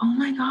I'm like, oh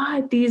my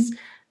God, these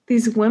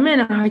women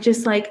are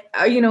just like,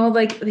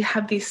 like they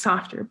have these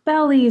softer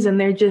bellies and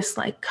they're just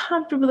like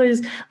comfortable, they're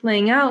just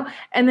laying out.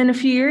 And then a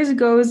few years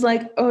ago, it was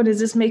like, oh, does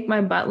this make my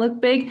butt look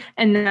big?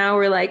 And now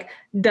we're like,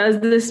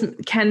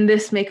 can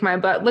this make my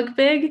butt look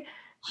big?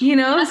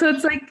 So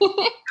it's like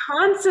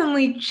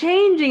constantly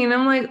changing. And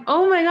I'm like,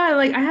 oh my God,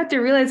 like I have to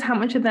realize how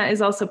much of that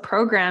is also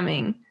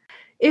programming.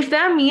 If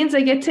that means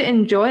I get to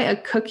enjoy a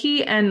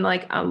cookie and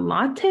like a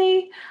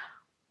latte,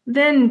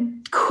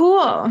 then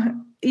cool,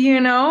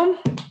 Yeah.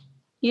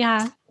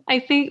 I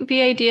think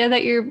the idea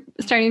that you're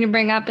starting to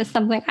bring up is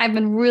something I've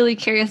been really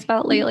curious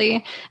about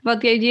lately,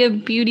 about the idea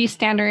of beauty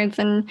standards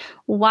and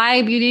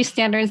why beauty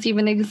standards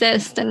even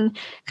exist, and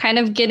kind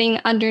of getting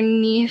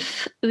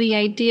underneath the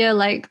idea,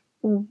 like,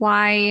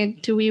 why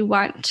do we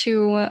want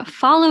to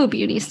follow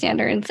beauty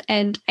standards?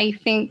 And I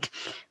think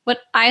what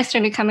I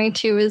started coming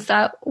to is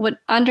that what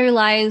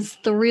underlies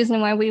the reason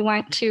why we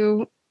want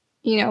to,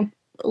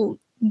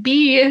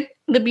 be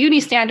the beauty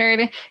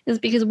standard is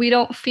because we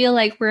don't feel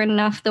like we're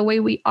enough the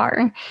way we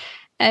are.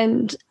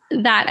 And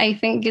that, I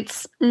think,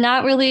 it's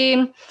not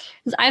really,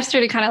 I've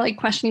started kind of like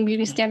questioning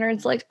beauty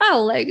standards, like,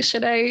 oh, like,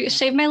 should I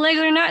shave my legs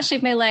or not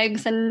shave my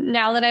legs? And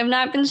now that I've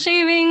not been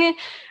shaving,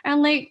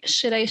 I'm like,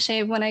 should I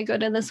shave when I go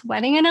to this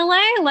wedding in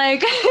LA? Like,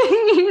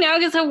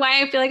 because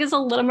Hawaii, I feel like it's a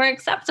little more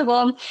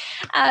acceptable.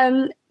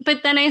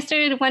 But then I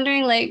started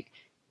wondering, like,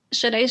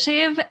 should I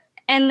shave?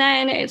 And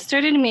then it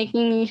started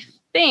making me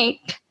think,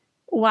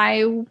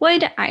 why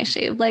would I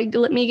shave? Like,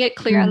 let me get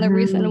clear on the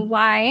reason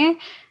why.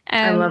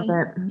 I love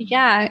that.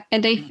 Yeah.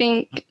 And I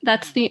think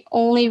that's the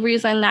only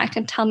reason that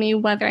can tell me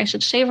whether I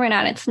should shave or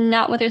not. It's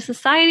not whether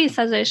society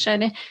says I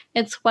should.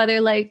 It's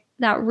whether, like,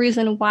 that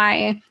reason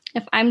why,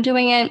 if I'm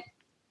doing it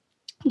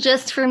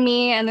just for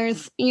me, and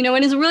there's,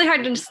 it is really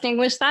hard to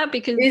distinguish that,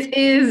 because it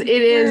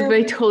is, but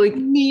I totally,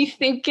 me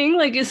thinking,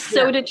 like, is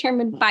so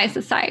determined by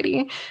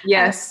society.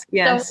 Yes.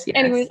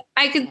 Anyways,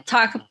 I could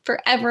talk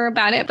forever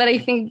about it, but I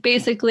think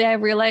basically I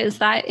realized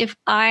that if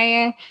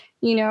I,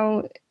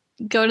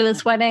 go to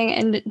this wedding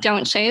and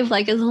don't shave,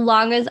 like, as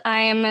long as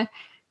I'm, I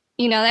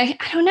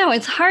don't know,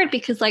 it's hard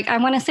because, like, I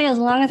want to say as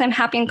long as I'm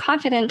happy and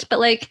confident, but,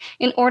 like,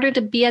 in order to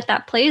be at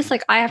that place,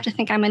 like, I have to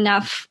think I'm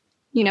enough,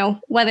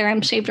 whether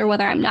I'm shaved or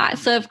whether I'm not.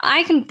 So if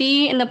I can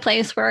be in the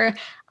place where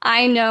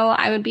I know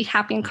I would be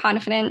happy and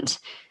confident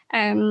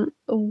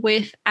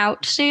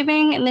without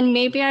shaving, and then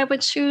maybe I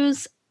would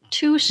choose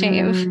to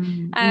shave.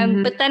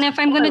 But then if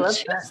I'm going to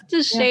choose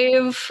to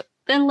shave,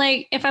 then,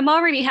 like, if I'm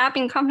already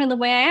happy and confident the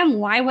way I am,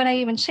 why would I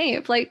even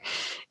shave? Like,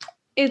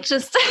 it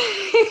just,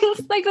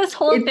 it's like this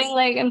whole thing,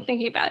 like, I'm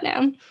thinking about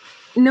now.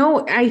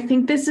 No, I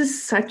think this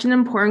is such an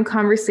important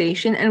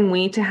conversation, and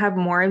we need to have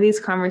more of these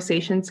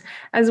conversations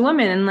as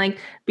women, and, like,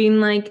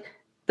 being like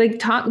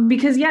talk,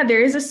 because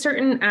there is a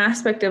certain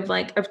aspect of,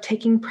 like, of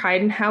taking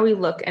pride in how we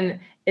look, and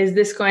is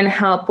this going to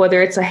help,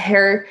 whether it's a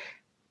hair,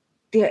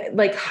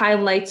 like,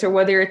 highlights, or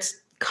whether it's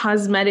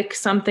cosmetic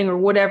something or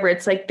whatever.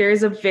 It's like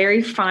there's a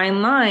very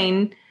fine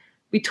line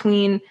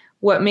between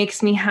what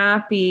makes me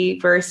happy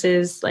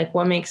versus, like,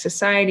 what makes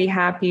society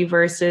happy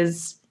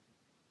versus,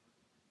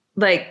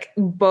 like,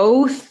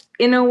 both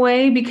in a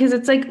way, because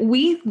it's like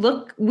we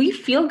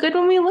feel good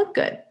when we look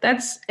good.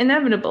 That's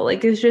inevitable.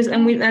 Like, it's just,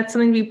 and that's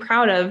something to be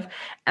proud of.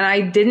 And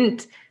I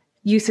didn't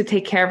used to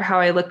take care of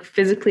how I looked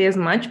physically as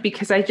much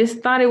because I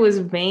just thought it was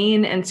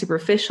vain and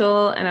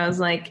superficial. And I was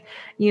like,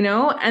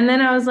 and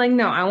then I was like,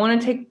 no, I want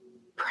to take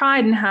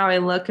pride in how I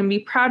look and be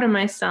proud of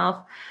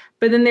myself.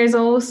 But then there's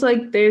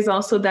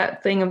also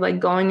that thing of, like,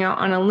 going out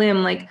on a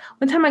limb. Like,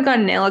 one time I got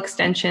nail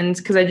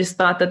extensions because I just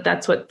thought that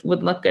that's what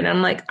would look good. And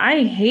I'm like,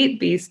 I hate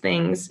these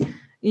things,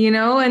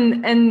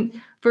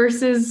 and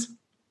versus,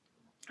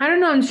 I don't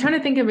know, I'm trying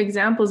to think of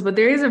examples, but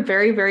there is a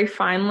very, very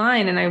fine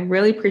line. And I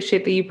really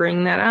appreciate that you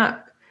bring that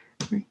up.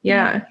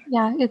 Yeah.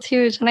 Yeah, it's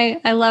huge. And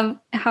I love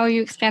how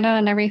you expanded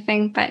on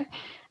everything, but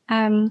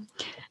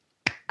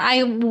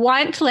I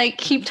want to, like,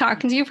 keep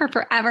talking to you for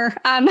forever.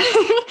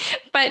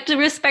 But to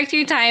respect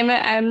your time,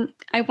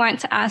 I want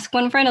to ask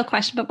one final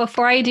question. But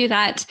before I do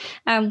that,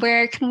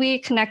 where can we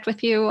connect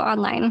with you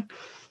online?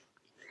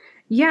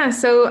 Yeah,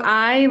 so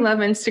I love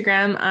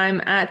Instagram.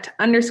 I'm at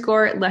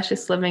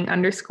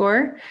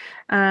 _lusciousliving_.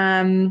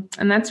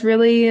 And that's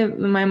really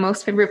my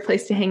most favorite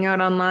place to hang out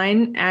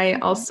online. I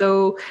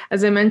also,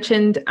 as I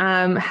mentioned,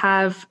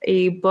 have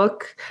a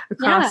book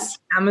across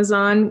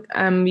Amazon.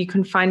 You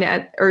can find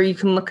it or you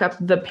can look up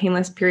the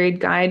Painless Period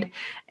Guide,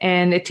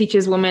 and it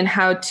teaches women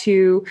how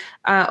to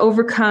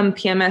overcome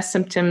PMS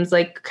symptoms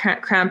like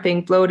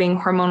cramping, bloating,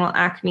 hormonal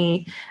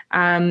acne,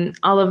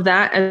 all of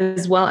that,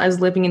 as well as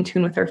living in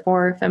tune with our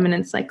 4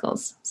 feminine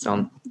cycles.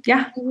 So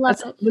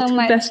that's the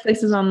 2 best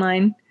places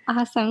online.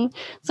 Awesome.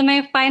 So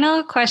my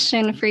final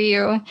question for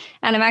you,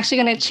 and I'm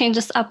actually going to change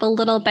this up a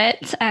little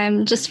bit,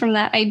 just from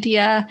that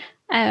idea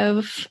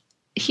of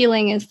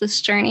healing is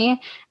this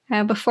journey.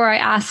 Before I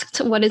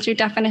asked, what is your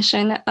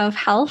definition of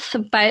health?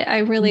 But I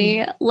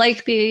really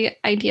like the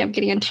idea of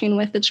getting in tune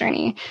with the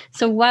journey.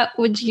 So what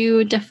would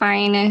you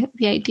define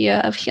the idea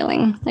of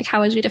healing? Like,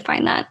 how would you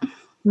define that?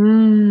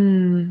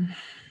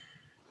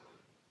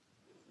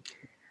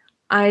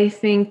 I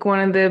think one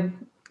of the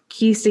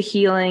keys to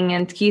healing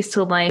and keys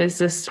to life is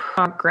this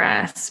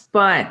progress,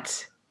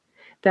 but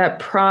that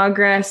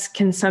progress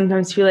can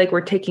sometimes feel like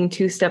we're taking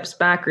 2 steps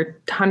back or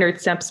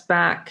 100 steps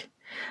back.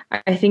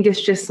 I think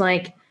it's just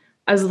like,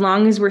 as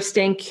long as we're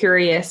staying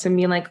curious and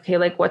being like, okay,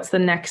 like, what's the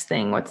next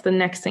thing? What's the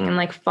next thing? And,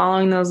 like,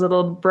 following those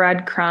little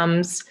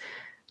breadcrumbs,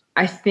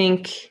 I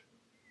think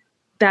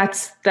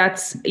that's,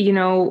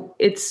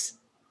 it's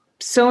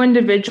so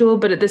individual,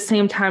 but at the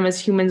same time, as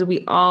humans,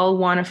 we all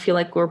want to feel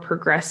like we're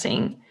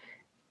progressing.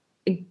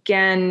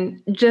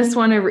 Again, just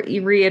want to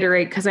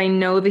reiterate, because I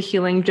know the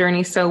healing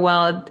journey so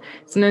well.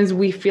 Sometimes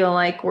we feel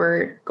like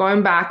we're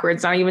going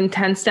backwards, not even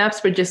 10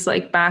 steps, but just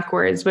like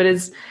backwards.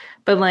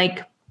 But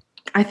like,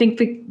 I think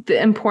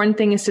the important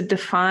thing is to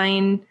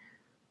define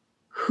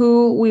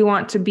who we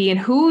want to be and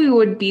who we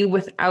would be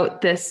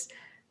without this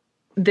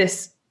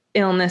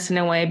illness in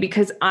a way,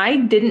 because I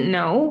didn't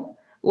know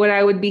what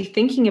I would be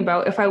thinking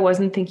about if I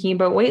wasn't thinking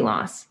about weight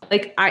loss.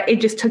 Like it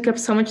just took up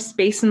so much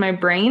space in my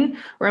brain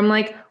where I'm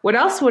like, what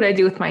else would I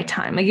do with my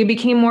time? Like it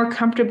became more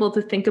comfortable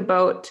to think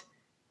about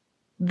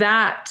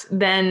that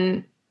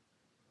than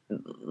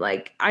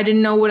like, I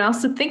didn't know what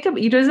else to think about.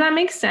 Does that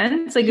make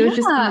sense? Like it was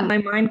just in my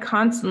mind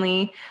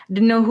constantly. I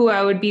didn't know who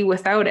I would be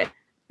without it.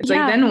 It's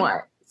like, then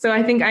what? So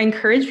I think I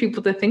encourage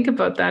people to think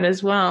about that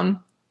as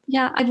well.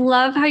 Yeah, I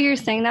love how you're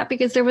saying that,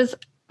 because there was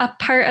a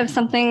part of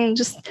something,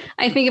 just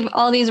I think of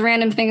all these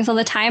random things all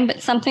the time,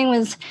 but something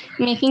was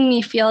making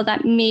me feel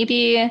that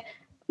maybe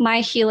my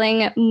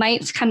healing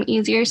might come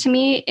easier to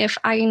me if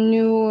I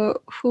knew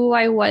who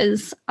I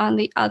was on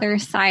the other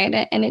side.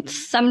 And it's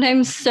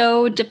sometimes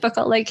so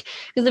difficult, like,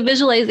 because the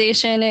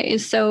visualization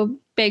is so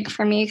big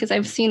for me, because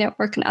I've seen it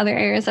work in other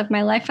areas of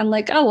my life. I'm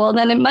like, oh, well,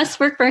 then it must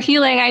work for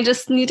healing. I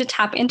just need to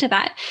tap into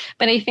that.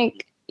 But I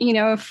think,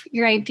 if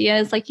your idea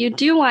is like, you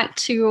do want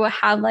to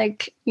have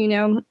like,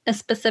 a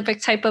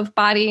specific type of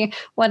body,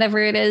 whatever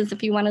it is,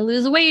 if you want to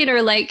lose weight,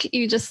 or like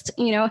you just,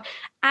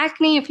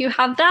 acne, if you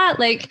have that,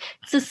 like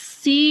to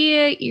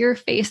see your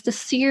face, to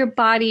see your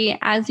body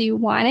as you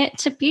want it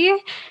to be.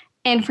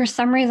 And for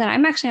some reason,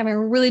 I'm actually having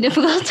a really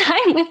difficult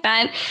time with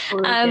that.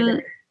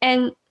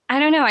 And I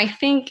don't know, I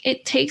think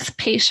it takes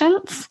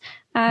patience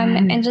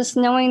and just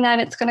knowing that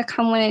it's going to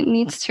come when it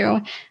needs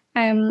to.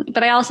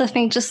 But I also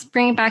think, just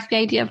bringing back the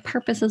idea of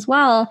purpose as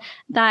well,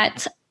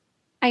 that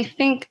I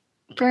think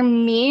for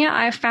me,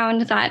 I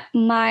found that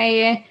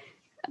my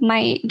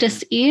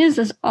dis-ease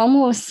is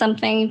almost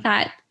something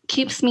that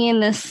keeps me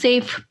in this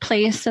safe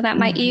place so that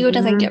my ego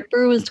doesn't get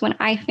bruised when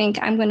I think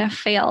I'm going to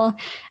fail.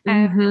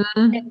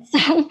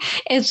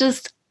 It's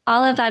just,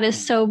 all of that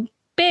is so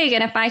big.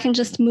 And if I can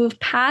just move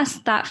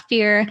past that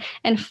fear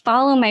and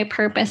follow my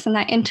purpose and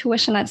that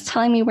intuition that's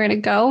telling me where to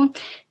go,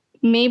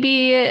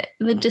 maybe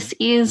the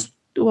dis-ease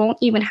won't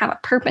even have a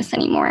purpose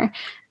anymore.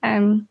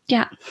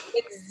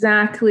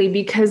 Exactly,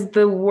 because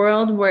the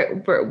world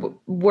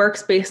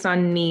works based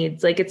on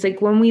needs. Like it's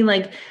like when we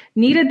like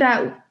needed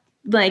that,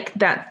 like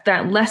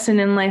that lesson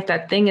in life,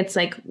 that thing. It's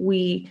like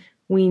we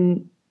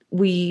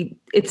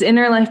it's in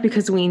our life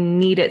because we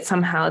need it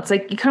somehow. It's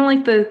like, you kind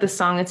of like the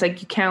song. It's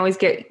like, you can't always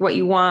get what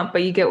you want,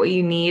 but you get what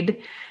you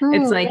need.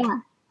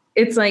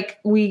 It's like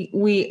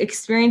we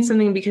experience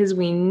something because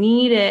we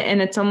need it,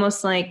 and it's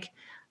almost like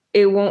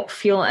it won't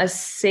feel as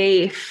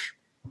safe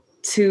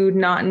to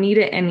not need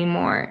it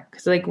anymore.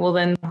 Because like, well,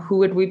 then who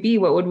would we be?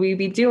 What would we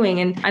be doing?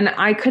 And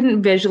I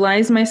couldn't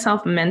visualize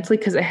myself mentally,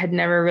 because I had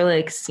never really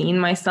like seen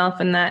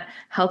myself in that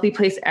healthy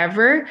place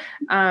ever.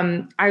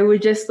 I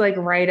would just like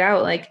write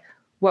out like,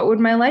 what would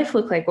my life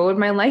look like? What would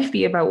my life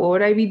be about? What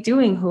would I be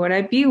doing? Who would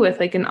I be with?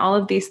 Like, and all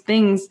of these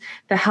things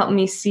that helped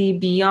me see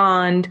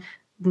beyond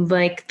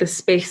like the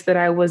space that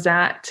I was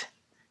at.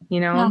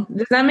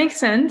 Does that make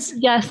sense?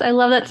 Yes, I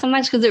love that so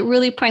much, because it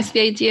really points to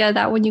the idea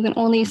that when you can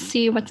only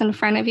see what's in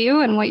front of you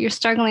and what you're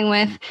struggling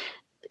with,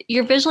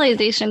 your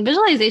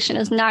visualization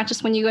is not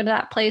just when you go to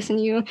that place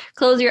and you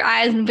close your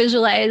eyes and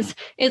visualize.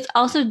 It's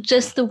also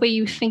just the way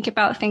you think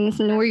about things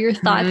and where your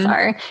thoughts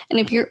are. And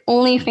if you're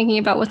only thinking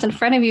about what's in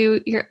front of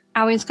you, you're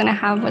always going to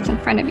have what's in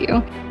front of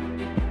you.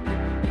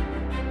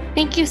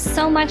 Thank you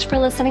so much for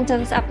listening to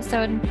this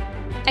episode.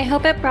 I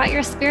hope it brought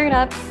your spirit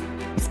up,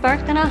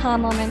 sparked an aha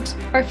moment,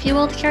 or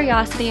fueled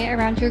curiosity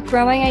around your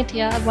growing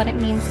idea of what it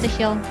means to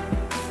heal.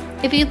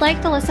 If you'd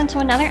like to listen to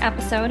another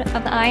episode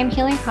of the I Am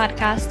Healing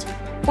podcast,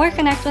 or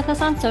connect with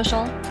us on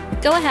social,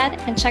 go ahead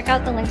and check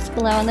out the links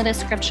below in the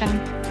description.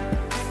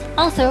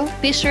 Also,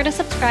 be sure to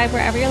subscribe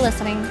wherever you're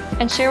listening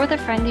and share with a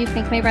friend you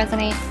think may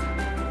resonate.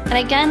 And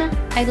again,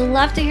 I'd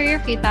love to hear your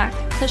feedback,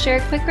 so share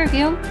a quick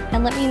review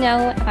and let me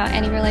know about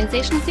any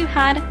realizations you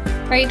had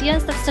or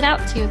ideas that stood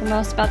out to you the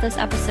most about this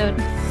episode.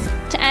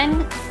 To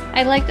end,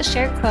 I'd like to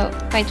share a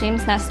quote by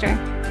James Nestor.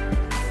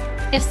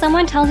 If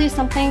someone tells you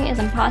something is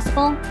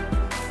impossible,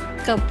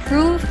 go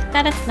prove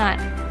that it's not.